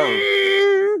have the tongue.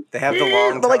 They have the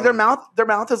long tongue. But like their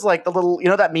mouth is like the little, you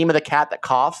know that meme of the cat that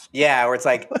coughs? Yeah, where it's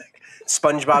like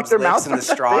SpongeBob's lips in the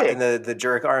straw in the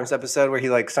Jerk Arms episode where he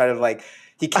like sort of like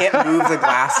he can't move the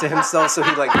glass to himself, so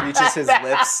he like reaches his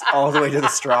lips all the way to the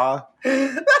straw.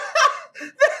 That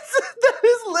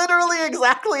is literally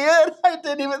exactly it. I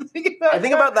didn't even think about it. I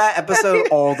think about that episode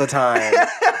all the time.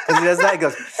 Because he does that, he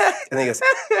goes, and then he goes,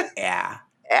 yeah.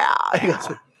 Yeah. He goes,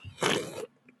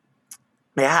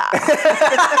 yeah.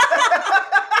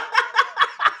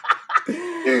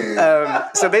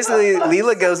 So basically,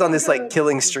 Leela goes on this like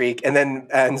killing streak, and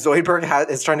Zoidberg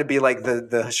is trying to be like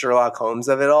the Sherlock Holmes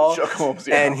of it all. Sherlock Holmes,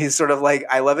 yeah. And he's sort of like,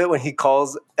 I love it when he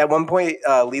calls. At one point,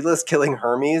 Leela's killing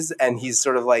Hermes, and he's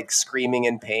sort of like screaming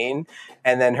in pain.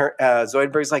 And then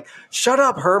Zoidberg's like, "Shut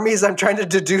up, Hermes! I'm trying to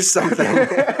deduce something."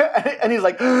 And he's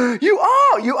like, "You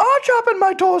are chopping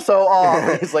my torso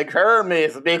off." He's like,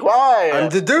 "Hermes, be quiet. I'm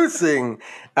deducing."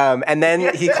 And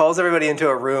then he calls everybody into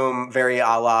a room, very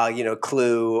a la,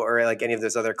 Clue or like any of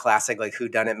those other classic like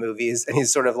whodunit movies, and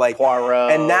he's sort of like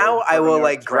Poirot. And now I will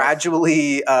like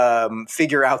gradually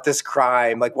figure out this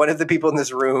crime. Like one of the people in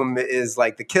this room is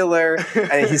like the killer,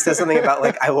 and he says something about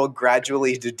like I will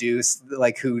gradually deduce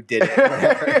like who did it.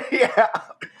 Yeah.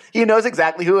 He knows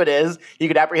exactly who it is. He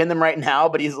could apprehend them right now,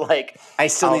 but he's like, I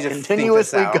still need to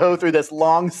continuously think this out. go through this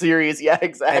long series. Yeah,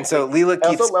 exactly. And so Leela keeps.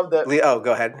 I also love that.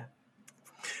 Go ahead.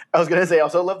 I was gonna say, I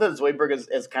also love that Zoidberg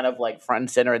is kind of like front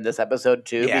and center in this episode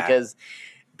too, because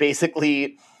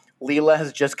basically Leela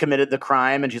has just committed the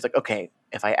crime, and she's like, okay,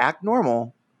 if I act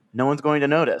normal, no one's going to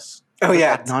notice. Oh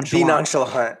yeah, be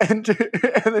nonchalant. And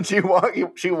then she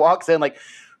walks in like,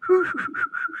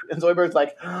 and Zoidberg's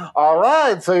like, all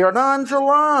right, so you're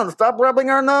nonchalant. Stop rubbing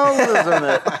our noses in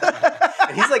it.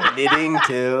 And he's like knitting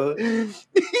too.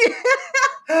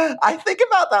 I think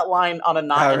about that line on a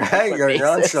all right, you're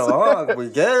basis. nonchalant. We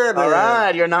get it. All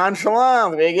right, you're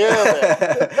nonchalant. We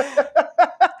get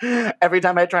it. Every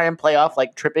time I try and play off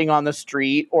like tripping on the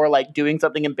street or like doing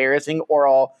something embarrassing, or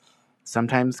I'll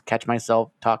sometimes catch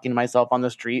myself talking to myself on the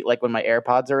street, like when my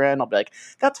AirPods are in, I'll be like,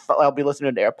 I'll be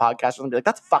listening to podcasts and I'll be like,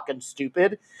 that's fucking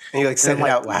stupid. And you like say it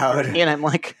out loud. And I'm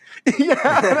like,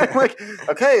 yeah. And I'm like,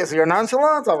 okay, so you're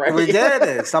nonchalant already. We get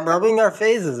it. Stop rubbing our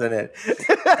faces in it.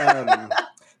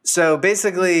 So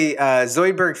basically,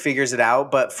 Zoidberg figures it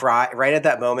out, but right at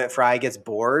that moment, Fry gets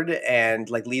bored and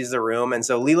like leaves the room. And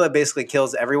so Leela basically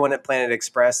kills everyone at Planet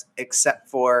Express except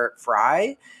for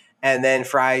Fry. And then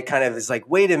Fry kind of is like,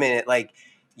 wait a minute, like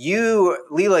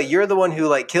Leela, you're the one who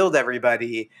like killed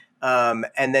everybody. And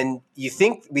then we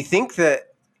think that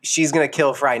she's going to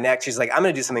kill Fry next. She's like, I'm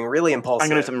going to do something really impulsive. I'm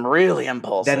going to do something really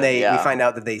impulsive. Then we find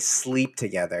out that they sleep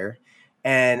together.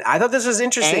 And I thought this was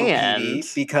interesting, Petey,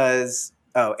 because...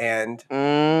 Oh, and?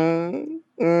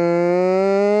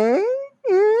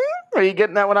 Are you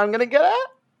getting at what I'm going to get at?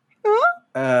 Huh?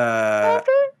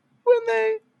 After? When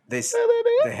they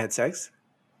had sex?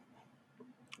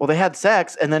 Well, they had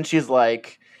sex, and then she's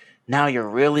like, now you're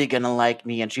really going to like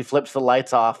me. And she flips the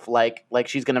lights off like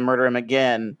she's going to murder him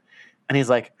again. And he's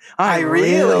like, I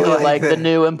really like the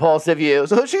new impulsive you.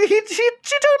 So she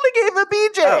totally gave a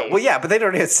BJ. Oh, well, yeah, but they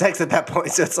don't have sex at that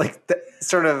point. So it's like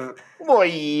sort of... Well,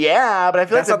 yeah, but I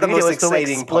feel that's like the not the most was so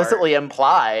explicitly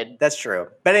implied. That's true.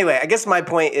 But anyway, I guess my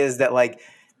point is that like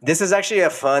this is actually a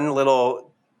fun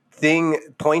little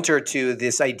pointer to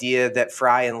this idea that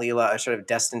Fry and Leela are sort of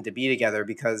destined to be together,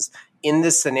 because in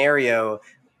this scenario,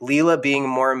 Leela being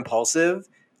more impulsive,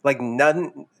 like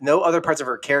no other parts of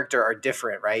her character are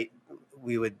different, right?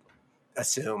 We would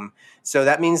assume. So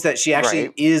that means that she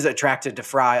actually is attracted to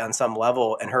Fry on some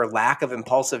level, and her lack of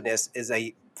impulsiveness is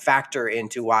a factor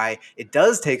into why it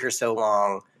does take her so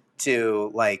long to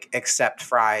like accept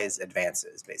Fry's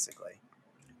advances, basically.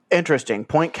 Interesting.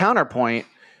 Point counterpoint.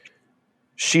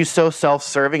 She's so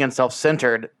self-serving and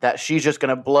self-centered that she's just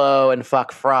going to blow and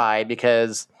fuck Fry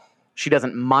because she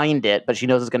doesn't mind it, but she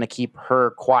knows it's going to keep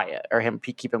her quiet, or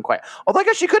keep him quiet. Although I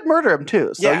guess she could murder him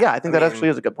too. So yeah, I think that actually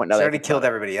is a good point. She already killed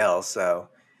everybody else, so.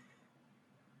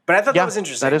 But I thought that was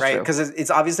interesting, right? Because it's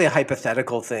obviously a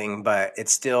hypothetical thing, but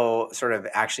it's still sort of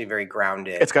actually very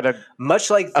grounded. It's got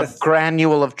much like a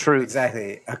granule of truth.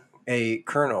 Exactly. A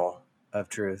kernel of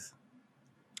truth.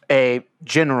 A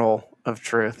general of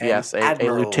truth. Yes. A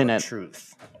lieutenant. Of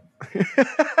truth.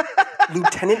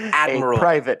 Lieutenant Admiral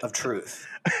private of truth.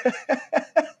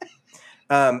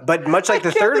 But much like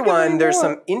the third one, there's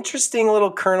some interesting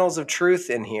little kernels of truth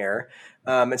in here.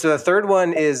 And so the third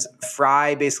one is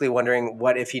Fry basically wondering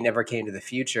what if he never came to the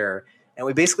future. And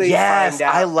we basically find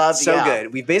out. I love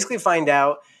good. We basically find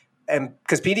out, and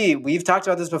because PD, we've talked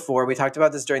about this before. We talked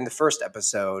about this during the first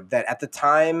episode, that at the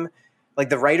time, like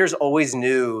the writers always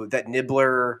knew that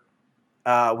Nibbler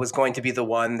was going to be the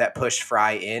one that pushed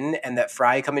Fry in, and that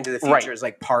Fry coming to the future is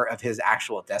like part of his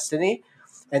actual destiny.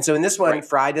 And so in this one,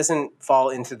 Fry doesn't fall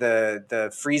into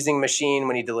the freezing machine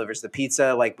when he delivers the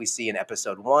pizza like we see in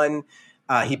episode 1.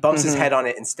 He bumps his head on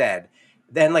it instead.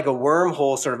 Then like a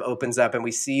wormhole sort of opens up, and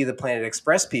we see the Planet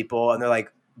Express people, and they're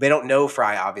like, they don't know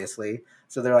Fry, obviously.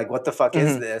 So they're like, what the fuck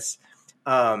is this?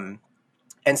 And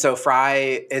so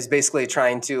Fry is basically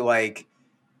trying to like,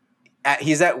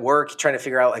 he's at work trying to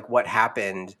figure out like what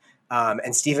happened.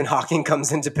 And Stephen Hawking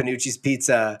comes into Panucci's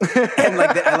Pizza, and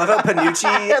like I love how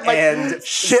Panucci and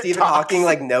Stephen Hawking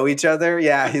like know each other.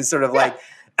 Yeah, he's sort of like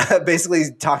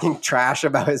basically talking trash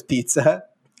about his pizza.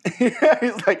 He's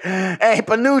like, "Hey,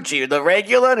 Panucci, the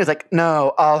regular?" And he's like,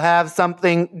 "No, I'll have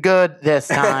something good this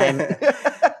time."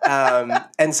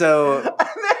 And so,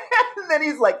 and then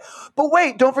he's like, "But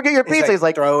wait, don't forget your pizza." He's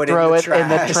like, "Throw it in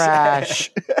the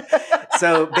trash."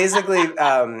 So basically,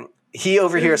 he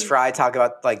overhears Fry talk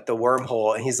about like the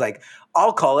wormhole, and he's like,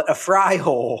 "I'll call it a fry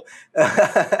hole,"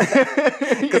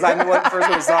 because I'm the one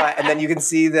person who saw it. And then you can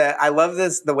see that I love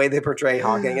the way they portray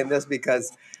Hawking in this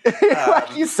because like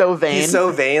he's so vain. He's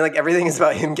so vain. Like everything is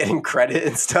about him getting credit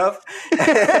and stuff.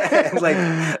 And, like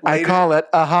I call it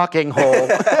a Hawking hole.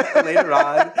 Later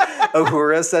on,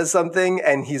 Uhura says something,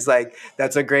 and he's like,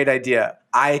 "That's a great idea.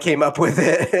 I came up with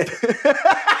it."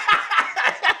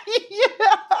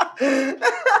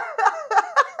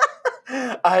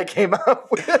 I came up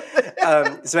with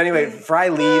it. So anyway, Fry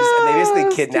leaves, and they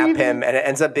basically kidnap him, and it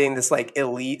ends up being this like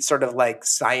elite sort of like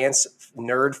science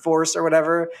nerd force or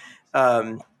whatever,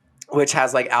 which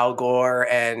has like Al Gore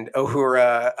and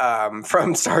Uhura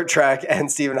from Star Trek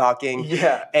and Stephen Hawking.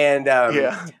 Yeah. And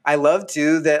I love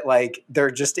too that like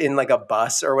they're just in like a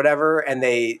bus or whatever, and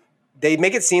they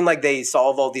make it seem like they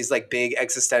solve all these like big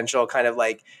existential kind of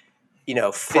like, you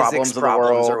know, physics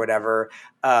problems or whatever.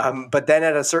 But then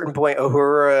at a certain point,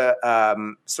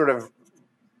 Uhura sort of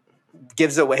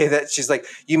gives away that she's like,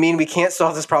 "You mean we can't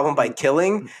solve this problem by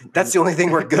killing? That's the only thing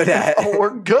we're good at." Oh,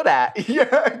 we're good at.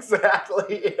 Yeah,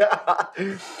 exactly. Yeah.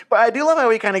 But I do love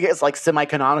how he kind of gets like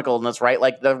semi-canonical in this, right?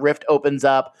 Like the rift opens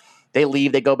up, they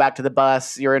leave, they go back to the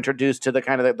bus. You're introduced to the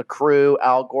kind of the crew.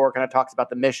 Al Gore kind of talks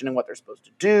about the mission and what they're supposed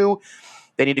to do.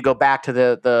 They need to go back to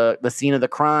the scene of the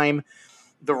crime.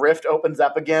 The rift opens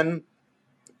up again,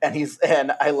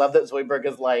 and I love that Zoidberg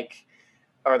is like,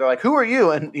 or they're like, "Who are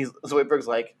you?" And Zoidberg's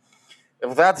like,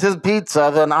 "If that's his pizza,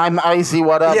 then I'm icy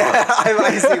whatever." Yeah, I'm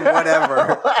icy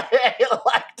whatever.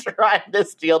 like trying to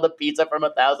steal the pizza from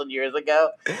 1,000 years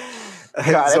ago.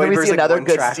 God, and we see Zoidberg's another like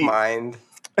good mind.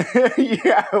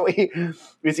 Yeah,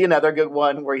 we see another good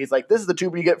one where he's like, "This is the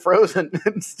tube where you get frozen."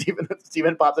 And Steven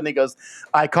pops in and he goes,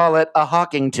 "I call it a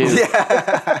Hawking tube."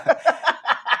 Yeah.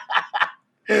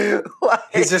 Like,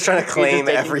 he's just trying to claim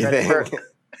everything.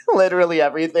 Literally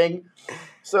everything.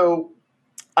 So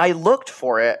I looked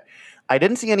for it. I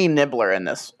didn't see any Nibbler in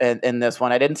this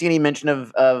one. I didn't see any mention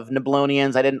of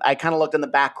Niblonians. I kind of looked in the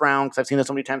background because I've seen this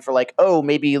so many times for like, oh,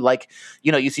 maybe like,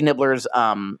 you know, you see Nibbler's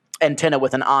antenna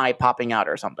with an eye popping out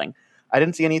or something. I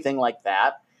didn't see anything like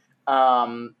that.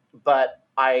 But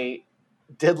I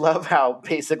did love how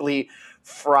basically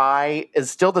Fry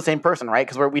is still the same person, right?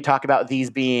 Because where we talk about these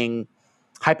being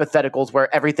hypotheticals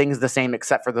where everything's the same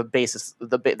except for the basis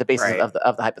right. of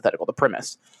the hypothetical, the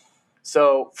premise.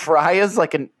 So Fry is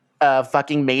like a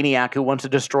fucking maniac who wants to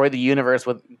destroy the universe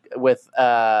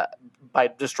by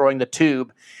destroying the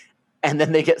tube, and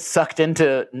then they get sucked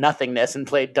into nothingness and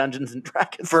play Dungeons and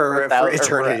Dragons for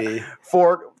eternity,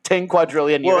 for 10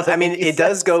 quadrillion years. Well, I mean, it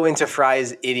does go into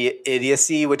Fry's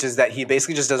idiocy, which is that he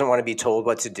basically just doesn't want to be told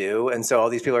what to do, and so all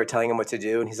these people are telling him what to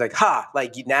do, and he's like, "Ha!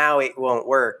 Like now it won't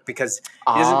work," because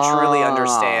he doesn't truly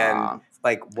understand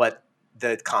like what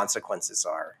the consequences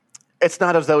are. It's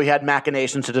not as though he had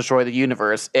machinations to destroy the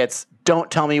universe. It's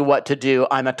don't tell me what to do.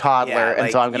 I'm a toddler,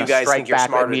 and so I'm going to strike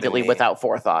back immediately without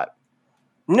forethought.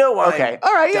 No one. Okay.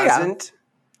 All right. Doesn't.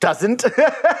 Yeah. Doesn't.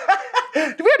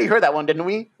 We already heard that one, didn't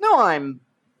we? No, I'm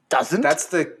doesn't. That's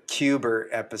the Kubert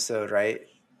episode, right?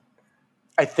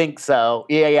 I think so.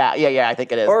 Yeah. I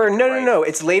think it is. Or no.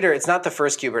 It's later. It's not the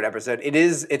first Kubert episode. It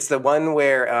is. It's the one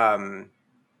where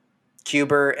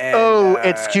Kubert and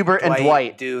it's Kubert and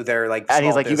Dwight do their like, and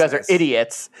he's like, business. "You guys are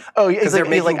idiots." Oh, he's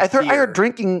like, I heard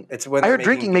drinking. It's when I heard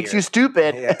drinking makes you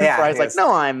stupid. Yeah, and Fry's like,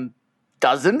 "No, I'm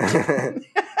doesn't."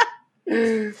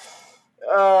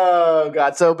 Oh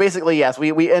God! So basically, yes,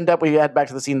 we head back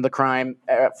to the scene of the crime.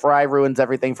 Fry ruins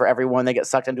everything for everyone. They get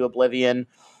sucked into oblivion,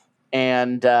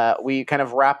 and we kind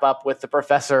of wrap up with the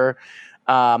professor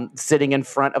sitting in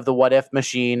front of the what if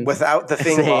machine without the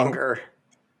thing longer.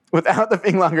 Without the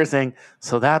thing longer, saying,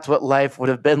 "So that's what life would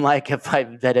have been like if I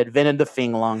had invented the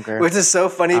thing longer." Which is so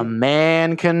funny. A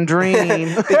man can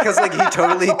dream. Because like he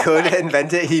totally could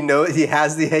invent it. He knows he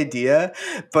has the idea,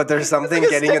 but there's something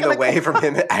getting in the way from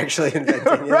him actually inventing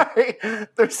it. Right.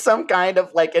 There's some kind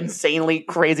of like insanely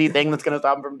crazy thing that's going to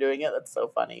stop him from doing it. That's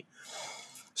so funny.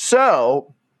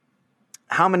 So,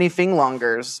 how many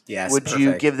Finglongers would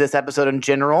you give this episode in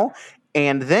general?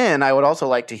 And then I would also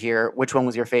like to hear which one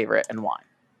was your favorite and why.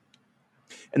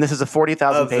 And this is a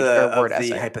 40,000 page word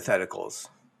essay. The hypotheticals,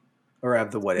 or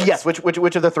of the what ifs. Yes, which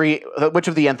of the three? Which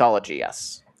of the anthology?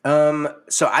 Yes.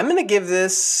 So I'm going to give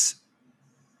this.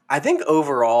 I think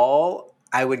overall,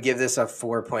 I would give this a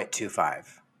 4.25.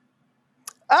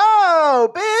 Oh,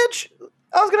 bitch!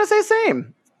 I was going to say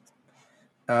same.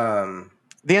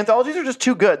 The anthologies are just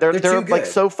too good. They're too good. Like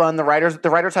so fun. The writers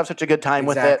have such a good time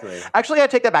with it. Actually, I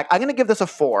take that back. I'm going to give this a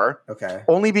 4. Okay.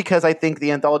 Only because I think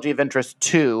the Anthology of Interest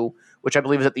 2, which I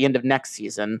believe is at the end of next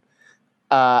season,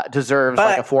 deserves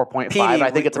But, like a 4.5. Petey,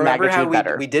 I think it's a magnitude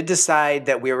better. We did decide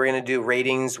that we were going to do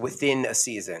ratings within a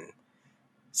season.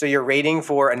 So your rating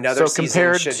for another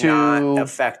season should not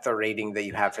affect the rating that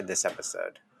you have for this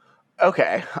episode.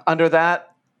 Okay, under that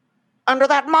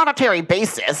monetary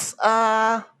basis,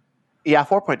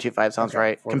 4.25 sounds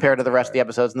right compared to the rest of the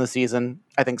episodes in the season.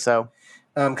 I think so.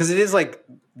 Because it is like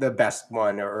the best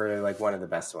one, or like one of the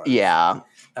best ones. Yeah.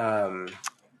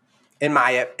 In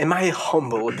my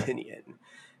humble opinion.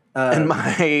 In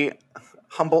my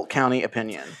Humboldt County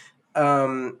opinion.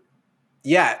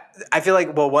 Yeah, I feel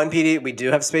like, one, PD, we do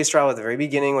have space travel at the very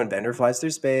beginning when Bender flies through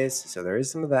space, so there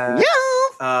is some of that. Yeah.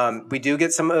 We do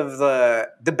get some of the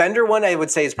Bender one. I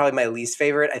would say is probably my least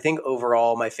favorite. I think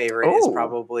overall my favorite is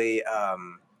probably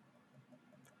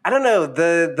I don't know,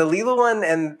 the Leela one,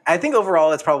 and I think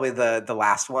overall it's probably the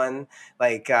last one.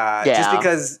 Like just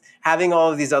because having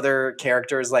all of these other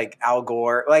characters like Al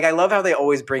Gore, like I love how they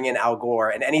always bring in Al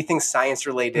Gore and anything science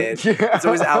related. It's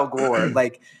always Al Gore.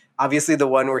 Like obviously the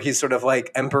one where he's sort of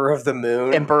like Emperor of the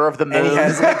Moon. And he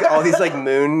has like all these like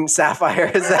moon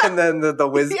sapphires and then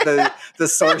the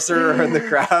sorcerer in the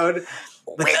crowd.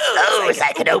 With those,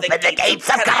 I can open the gates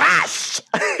of Karash.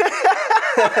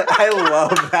 I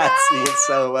love that scene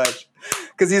so much.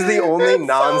 Because he's the only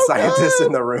non-scientist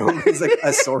in the room. He's like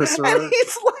a sorcerer. And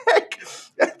he's like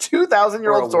a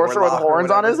 2,000-year-old sorcerer with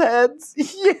horns on his heads.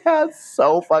 Yeah,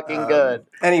 so fucking good.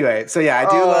 Anyway, so yeah,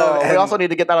 I do love... We also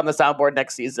need to get that on the soundboard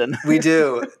next season. We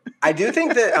do. I do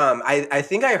think that... I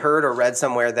think I heard or read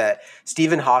somewhere that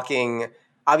Stephen Hawking...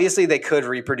 Obviously, they could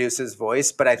reproduce his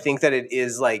voice, but I think that it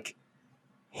is like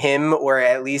him, or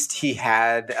at least he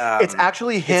had... it's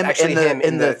actually him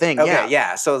in the thing, okay,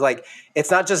 yeah. So like,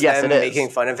 it's not just them making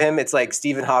fun of him. It's like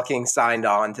Stephen Hawking signed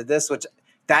on to this, which...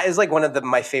 That is like one of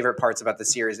my favorite parts about the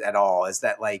series at all, is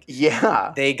that like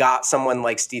they got someone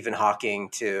like Stephen Hawking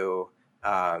to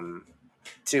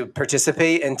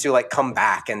participate and to like come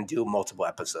back and do multiple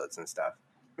episodes and stuff.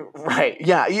 Right.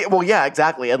 Yeah. Well, yeah,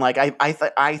 exactly. And like I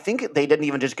think they didn't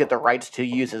even just get the rights to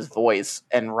use his voice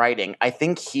and writing. I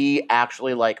think he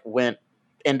actually like went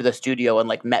into the studio and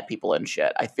like met people and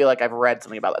shit. I feel like I've read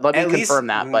something about that. Let me confirm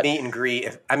that. But meet and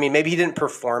greet. I mean, maybe he didn't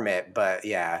perform it, but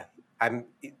yeah.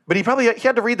 But he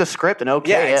had to read the script and it.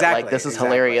 Like, this is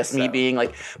hilarious. So. Me being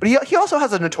like, but he also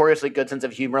has a notoriously good sense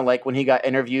of humor. Like when he got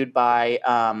interviewed by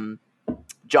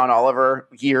John Oliver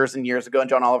years and years ago, and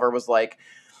John Oliver was like,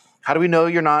 "How do we know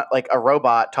you're not like a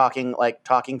robot talking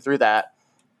through that?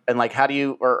 And like, how do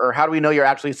you or how do we know you're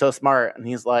actually so smart?" And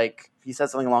he's like, he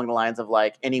said something along the lines of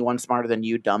like, "Anyone smarter than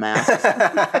you, dumbass."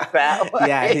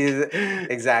 Yeah, he's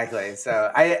exactly.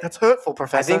 So that's hurtful,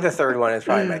 Professor. I think the third one is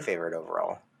probably my favorite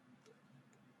overall.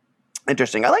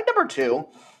 Interesting. I like number 2.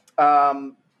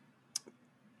 A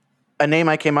name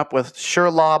I came up with,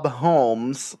 Sherlock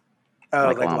Holmes. Oh,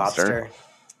 like lobster.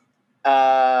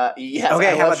 Yes.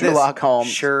 Okay, I how about Sherlock this? Holmes.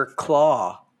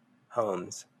 Sherclaw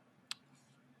Holmes.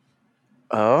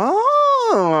 Oh,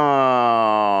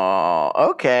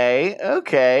 okay.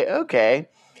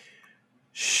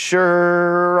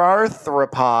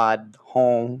 Arthropod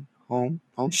Holmes.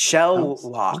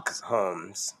 Sherlock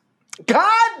Holmes.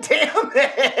 God damn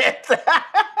it! What?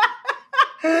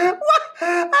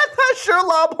 I thought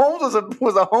Sherlock Holmes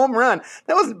was a home run.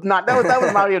 That was not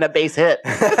even a base hit.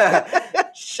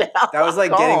 That was like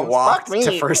getting walked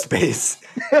to first base.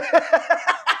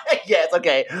 Yeah, it's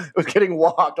okay. It was getting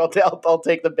walked. I'll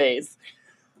take the base.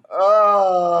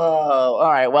 Oh,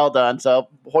 all right. Well done. So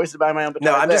hoisted by my own petard.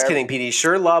 No, I'm just kidding, PD.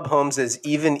 Sherlock Holmes is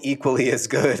even equally as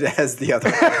good as the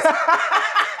other ones.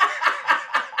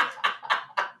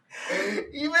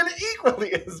 Even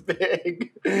equally as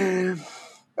big.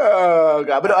 Oh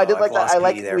god! But I did like that. I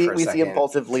like we see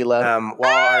impulsive Leela. While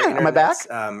our am I back?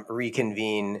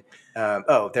 Reconvene.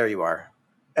 Oh, there you are.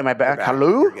 Am I back?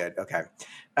 Hello. You're good. Okay.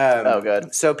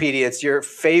 Good. So, Petey, it's your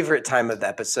favorite time of the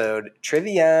episode.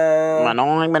 Trivia. Do you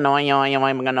want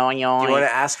to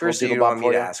ask first, or do you want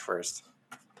me to ask first?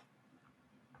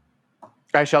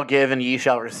 I shall give, and ye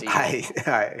shall receive.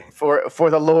 Aye. For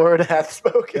the Lord hath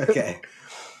spoken. Okay.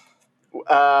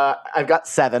 I've got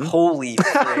 7. Holy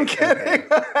frick. I'm kidding.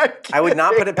 I would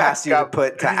not put it past you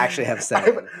to actually have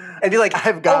 7. And be like,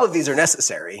 all of these are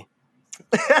necessary.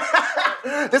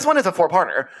 This one is a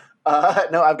 4-parter.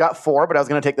 No, I've got 4, but I was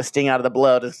going to take the sting out of the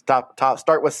blow to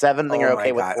start with 7. Then you're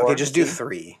okay with 4. Okay, just do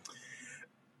 3.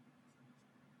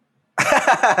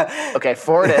 Okay,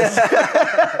 4 it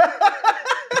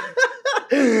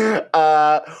is.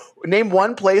 Name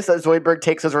one place that Zoidberg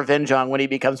takes his revenge on when he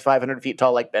becomes 500 feet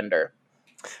tall like Bender.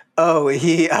 Oh,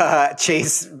 he Manhattan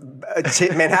Chase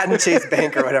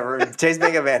Bank or whatever. Chase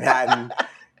Bank of Manhattan.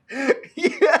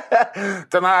 Yeah.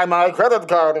 Deny my credit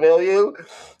card, will you?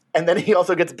 And then he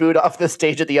also gets booed off the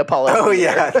stage at the Apollo. Oh,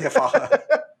 yeah, the Apollo.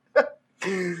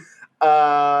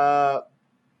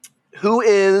 Who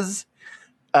is,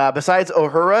 besides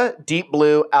Uhura, Deep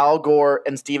Blue, Al Gore,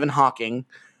 and Stephen Hawking,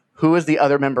 who is the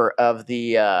other member of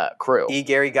the crew? E.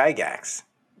 Gary Gygax,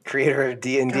 creator of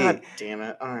D&D. God damn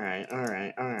it. All right.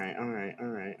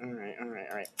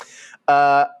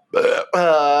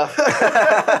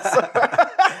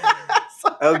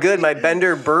 Oh, good. My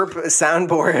Bender burp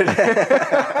soundboard.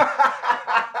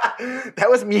 That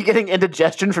was me getting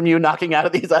indigestion from you knocking out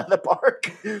of these out of the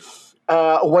park.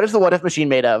 What is the what if machine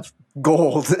made of?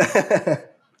 Gold.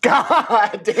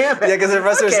 God damn it. Yeah, because the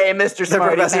professor, Mr.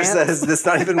 Smarty Pants. says it's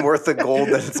not even worth the gold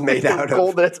that it's made out of.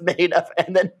 Gold that it's made of,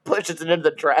 and then pushes it into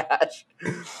the trash.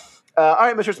 All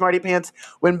right, Mr. Smarty Pants.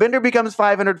 When Bender becomes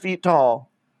 500 feet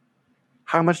tall,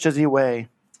 how much does he weigh?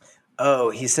 Oh,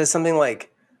 he says something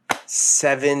like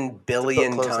 7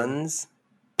 billion tons.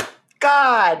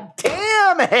 God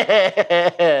damn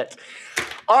it!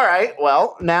 All right,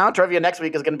 well, now trivia next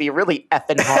week is going to be really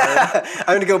effing hard. I'm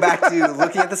going to go back to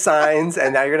looking at the signs,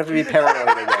 and now you're going to have to be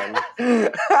paranoid again.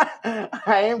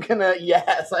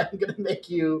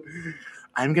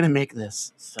 I'm going to make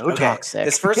this so toxic.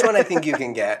 This first one I think you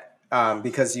can get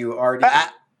because you already...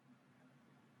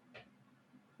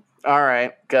 All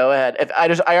right, go ahead. I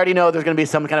already know there's going to be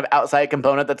some kind of outside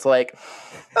component that's like,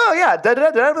 oh yeah, da,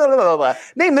 da, da, da, da, da.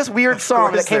 Name this weird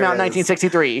song that came out in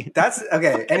 1963. That's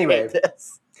okay. Anyway,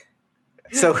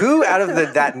 so who out of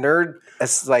that nerd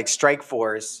like strike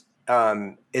force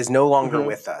is no longer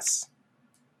with us?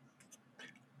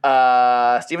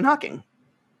 Stephen Hawking,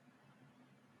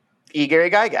 E. Gary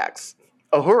Gygax,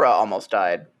 Uhura almost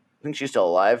died. I think she's still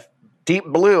alive. Deep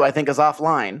Blue, I think, is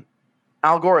offline.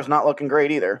 Al Gore is not looking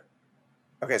great either.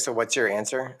 Okay, so what's your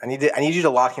answer? I need you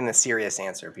to lock in a serious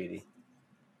answer, Petey.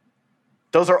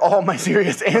 Those are all my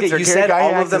serious answers. Okay, you said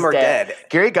all of them are dead.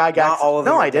 Gary Gygax. Not all of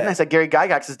them no, are I didn't. dead. I said Gary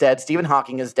Gygax is dead. Stephen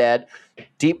Hawking is dead.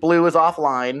 Deep Blue is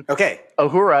offline. Okay.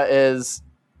 Uhura is.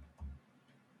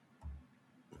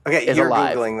 Okay, is you're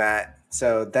alive. Googling that.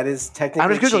 So that is technically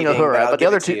I'm just Googling cheating, Uhura, but the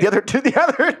other two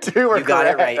are you got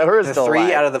correct. it right. Uhura's The still 3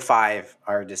 alive. out of the 5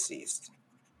 are deceased.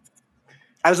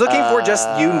 I was looking for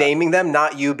just you naming them,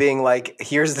 not you being like,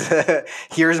 here's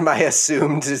my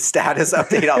assumed status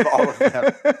update of all of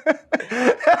them.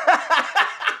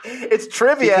 It's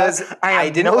trivia. Because I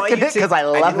didn't want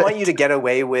it. you to get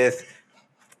away with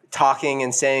talking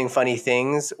and saying funny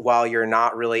things while you're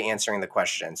not really answering the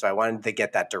question. So I wanted to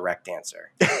get that direct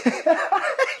answer. You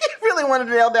really wanted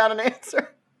to nail down an answer.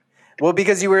 Well,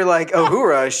 because you were like,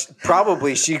 Uhura,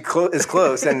 is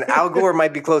close, and Al Gore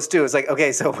might be close too. It's like,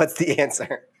 okay, so what's the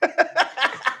answer?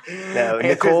 No,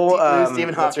 Nicole,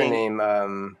 Stephen what's her Hawking.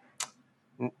 name?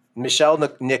 Michelle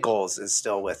Nichols is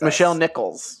still with us. Michelle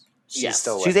Nichols. She's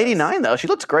still with She's 89, though. She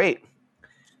looks great.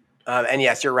 And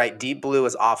yes, you're right. Deep Blue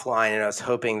is offline, and I was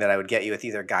hoping that I would get you with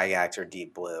either Gygax or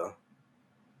Deep Blue.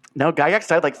 No, Gygax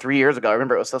died like 3 years ago. I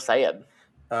remember it was so sad.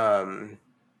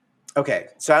 Okay,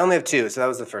 so I only have 2, so that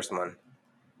was the first one.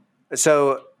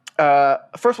 So,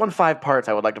 first one, 5 parts,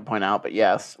 I would like to point out, but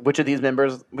yes. Which of these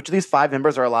 5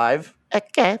 members are alive?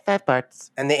 Okay, 5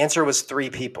 parts. and the answer was 3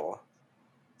 people.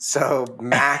 So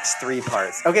max 3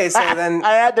 parts. Okay, so then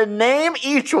I had to name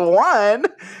each one.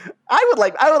 I would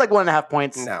like 1.5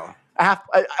 points. no. A half.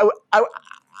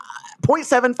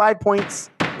 0.75 points.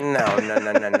 No.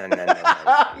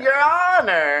 Your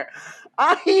Honor,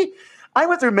 I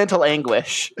went through mental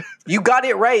anguish. You got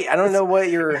it right. I don't know what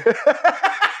you're.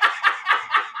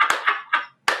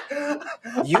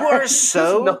 You are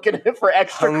so milking it for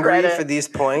extra hungry credit. for these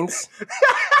points.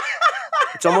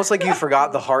 It's almost like you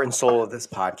forgot the heart and soul of this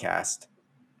podcast,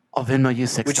 I'll Venmo you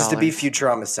 $6. which is to be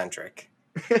Futurama centric.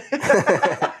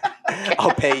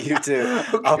 I'll pay you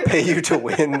to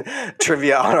win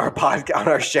trivia on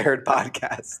our shared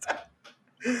podcast.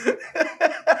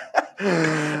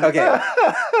 Okay.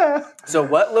 So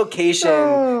what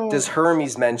location does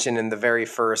Hermes mention in the very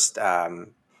first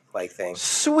thing?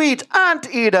 Sweet Aunt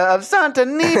Ida of Santa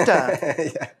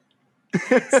Anita. Yeah.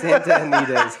 Santa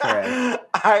Anita is correct.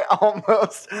 I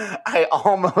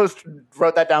almost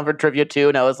wrote that down for trivia too,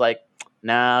 and I was like,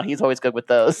 no, he's always good with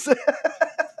those.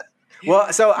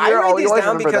 Well, so I write these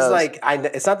down because those.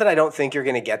 it's not that I don't think you're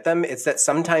going to get them. It's that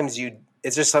sometimes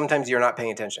you're not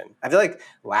paying attention. I feel like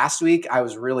last week I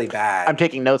was really bad. I'm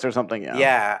taking notes or something.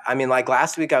 Yeah. I mean, like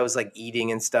last week I was like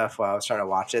eating and stuff while I was trying to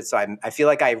watch it. So I feel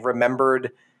like I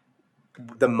remembered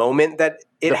the moment that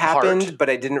it happened, but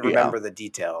I didn't remember the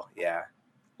detail. Yeah.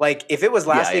 Like if it was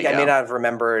last week, I may not have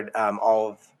remembered all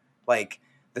of like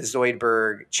the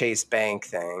Zoidberg Chase Bank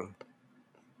thing.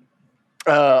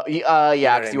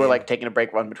 Yeah, because you were like taking a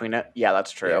break run between it. Yeah,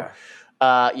 that's true.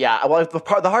 Yeah. Well,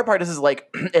 the hard part is like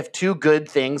if two good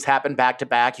things happen back to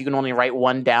back, you can only write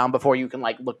one down before you can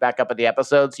like look back up at the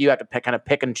episode. So you have to kind of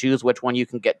pick and choose which one you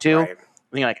can get to. Right.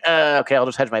 And you're like, okay, I'll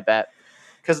just hedge my bet.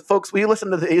 Because folks, we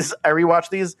listen to these. I rewatch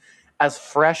these as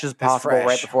fresh as possible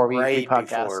right before we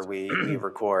podcast. Before we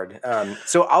record.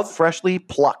 So I'll freshly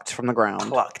plucked from the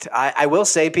ground. I will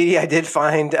say, PD, I did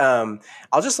find.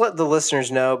 I'll just let the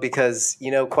listeners know because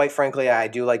quite frankly, I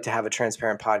do like to have a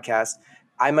transparent podcast.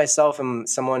 I myself am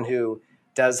someone who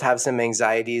does have some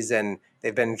anxieties, and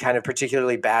they've been kind of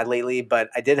particularly bad lately. But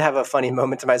I did have a funny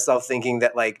moment to myself, thinking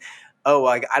that like, oh,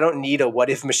 like I don't need a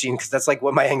what if machine because that's like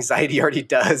what my anxiety already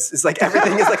does. It's like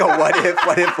everything is like a what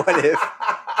if.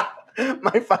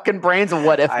 My fucking brain's a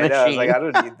what if machine. I know, I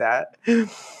don't need that.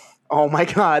 Oh my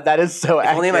god, that is so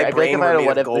accurate. Only my brain would be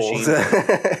of gold.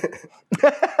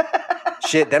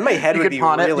 Shit, then my head would be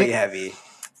really heavy.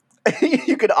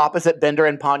 You could opposite Bender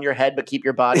and pawn your head, but keep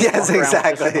your body. Yes,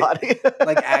 exactly.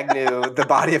 Like Agnew, the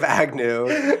body of Agnew.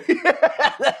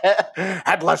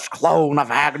 Headless clone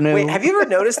of Agnew. Wait, have you ever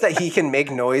noticed that he can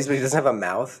make noise, but he doesn't have a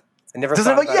mouth? I never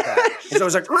thought about that. He's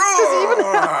always like,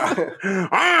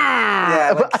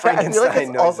 yeah, like Frankenstein I feel like it's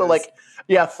noises. also like,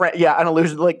 an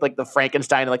allusion to like the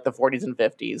Frankenstein in like the 40s and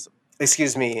 50s.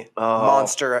 Excuse me,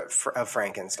 monster of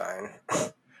Frankenstein.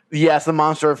 Yes, the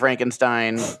monster of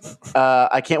Frankenstein.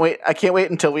 I can't wait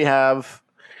until we have.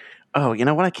 Oh, you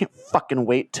know what? I can't fucking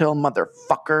wait till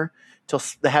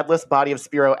the headless body of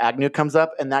Spiro Agnew comes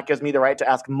up, and that gives me the right to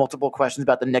ask multiple questions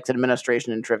about the Nixon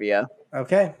administration in trivia.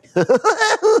 Okay.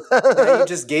 Now you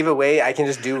just gave away. I can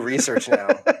just do research now.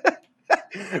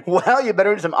 Well, you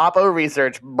better do some Oppo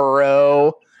research,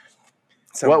 bro.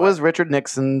 What was Richard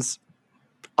Nixon's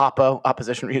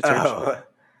opposition research? Oh.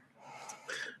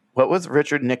 What was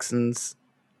Richard Nixon's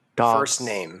dog's first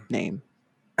name?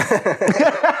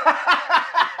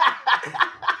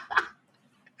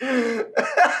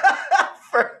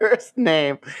 First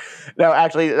name. No,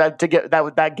 actually, that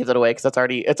gives it away because it's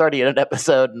already in an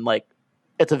episode, and like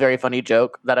it's a very funny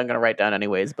joke that I'm going to write down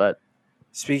anyways. But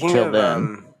speaking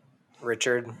of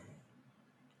Richard,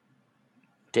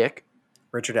 Dick,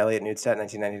 Richard Elliott Newstead,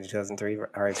 1990 to 2003,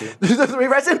 R.I.P.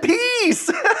 Rest in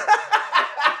peace.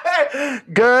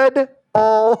 Good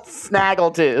old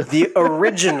Snaggletooth, the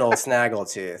original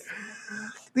Snaggletooth.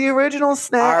 The original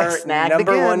Our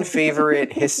number one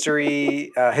favorite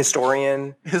historian.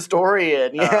 Historian,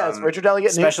 yes. Richard Elliott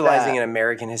Newstead. Specializing in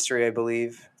American history, I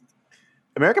believe.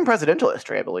 American presidential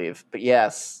history, I believe. But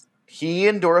yes, he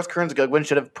and Doris Kearns Goodwin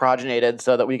should have progenited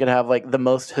so that we could have like the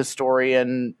most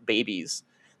historian babies.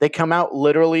 They come out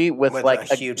literally with like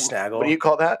a huge snaggle. What do you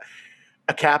call that?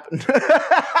 A cap.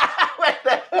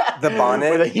 The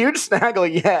bonnet? With a huge snaggle,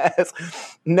 yes.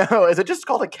 No, is it just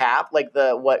called a cap? Like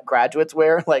what graduates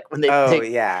wear? Like when they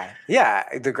yeah.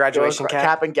 Yeah, the graduation cap.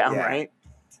 Cap and gown, right?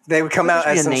 They would come out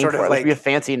as some sort of like a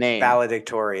fancy name.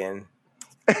 Valedictorian.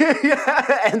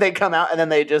 Yeah, and they come out and then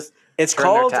they just it's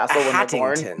called a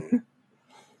Hattington.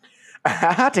 A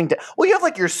Hattington. Well, you have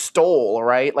like your stole,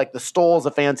 right? Like the stole is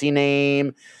a fancy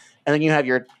name. And then you have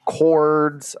your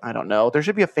cords. I don't know. There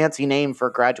should be a fancy name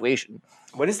for graduation.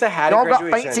 What is the hat at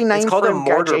graduation? Got fancy names it's called for a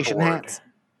mortar graduation board. Hats.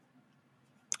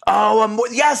 Oh,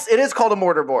 yes, it is called a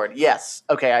mortar board. Yes.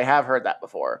 Okay, I have heard that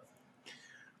before.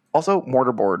 Also,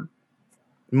 mortar board.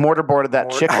 Mortar boarded that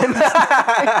chicken.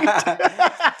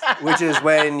 Which is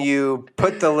when you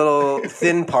put the little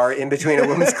thin part in between a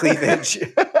woman's cleavage.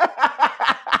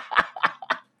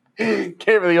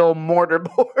 Gave her the old mortar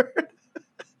board.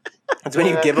 That's when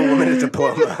you give a woman a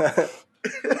diploma.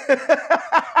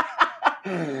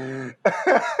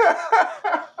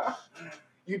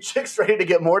 You chicks ready to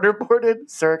get mortar boarded?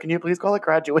 Sir, can you please call it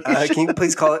graduation? Can you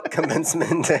please call it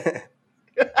commencement?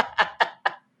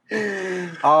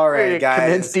 All right, guys.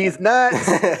 Commence these nuts.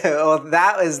 Well,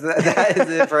 that is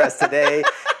it for us today,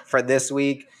 for this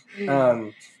week.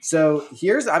 So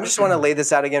I just want to lay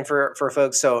this out again for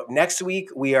folks. So next week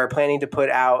we are planning to put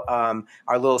out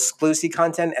our little exclusive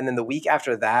content, and then the week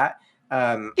after that,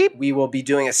 we will be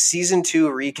doing a season 2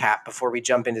 recap before we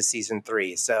jump into season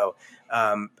 3. So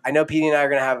I know Petey and I are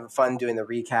going to have fun doing the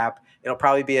recap. It'll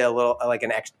probably be a little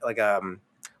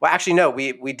well, actually, no,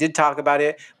 we did talk about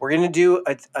it. We're going to do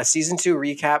a season 2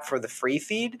 recap for the free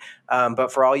feed.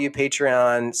 But for all you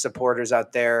Patreon supporters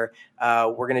out there,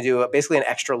 we're going to do basically an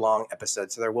extra long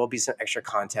episode. So there will be some extra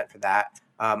content for that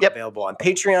available on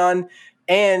Patreon.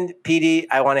 And PD,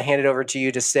 I want to hand it over to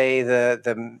you to say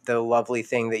the lovely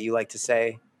thing that you like to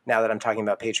say now that I'm talking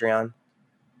about Patreon.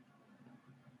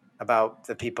 About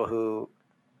the people who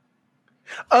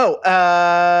Well,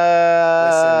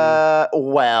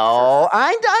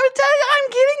 I would tell you, I'm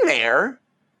getting there.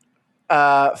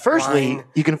 Firstly, Line.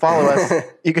 you can follow us.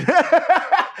 You can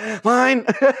line.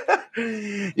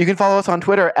 You can follow us on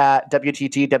Twitter at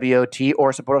WTTWOT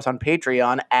or support us on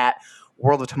Patreon at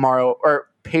World of Tomorrow or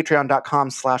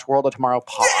patreon.com/World of Tomorrow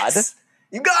Pod. Yes!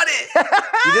 You got it.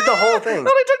 You did the whole thing. It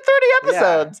only took 30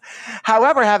 episodes. Yeah.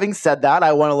 However, having said that,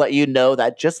 I want to let you know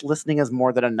that just listening is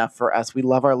more than enough for us. We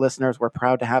love our listeners. We're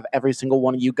proud to have every single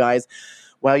one of you guys.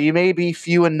 While you may be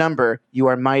few in number, you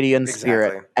are mighty in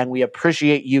spirit. And we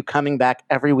appreciate you coming back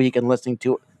every week and listening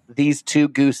to these two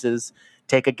gooses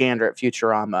take a gander at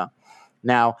Futurama.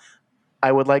 Now,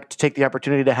 I would like to take the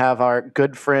opportunity to have our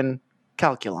good friend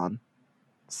Calculon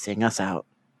sing us out.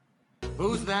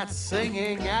 Who's that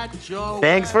singing at Joe?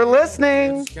 Thanks for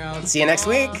listening. See you next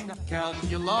week.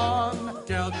 Calculon,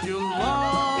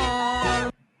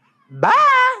 calculon.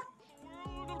 Bye.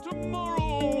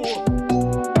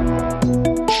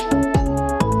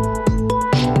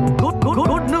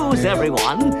 Good news,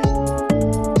 everyone.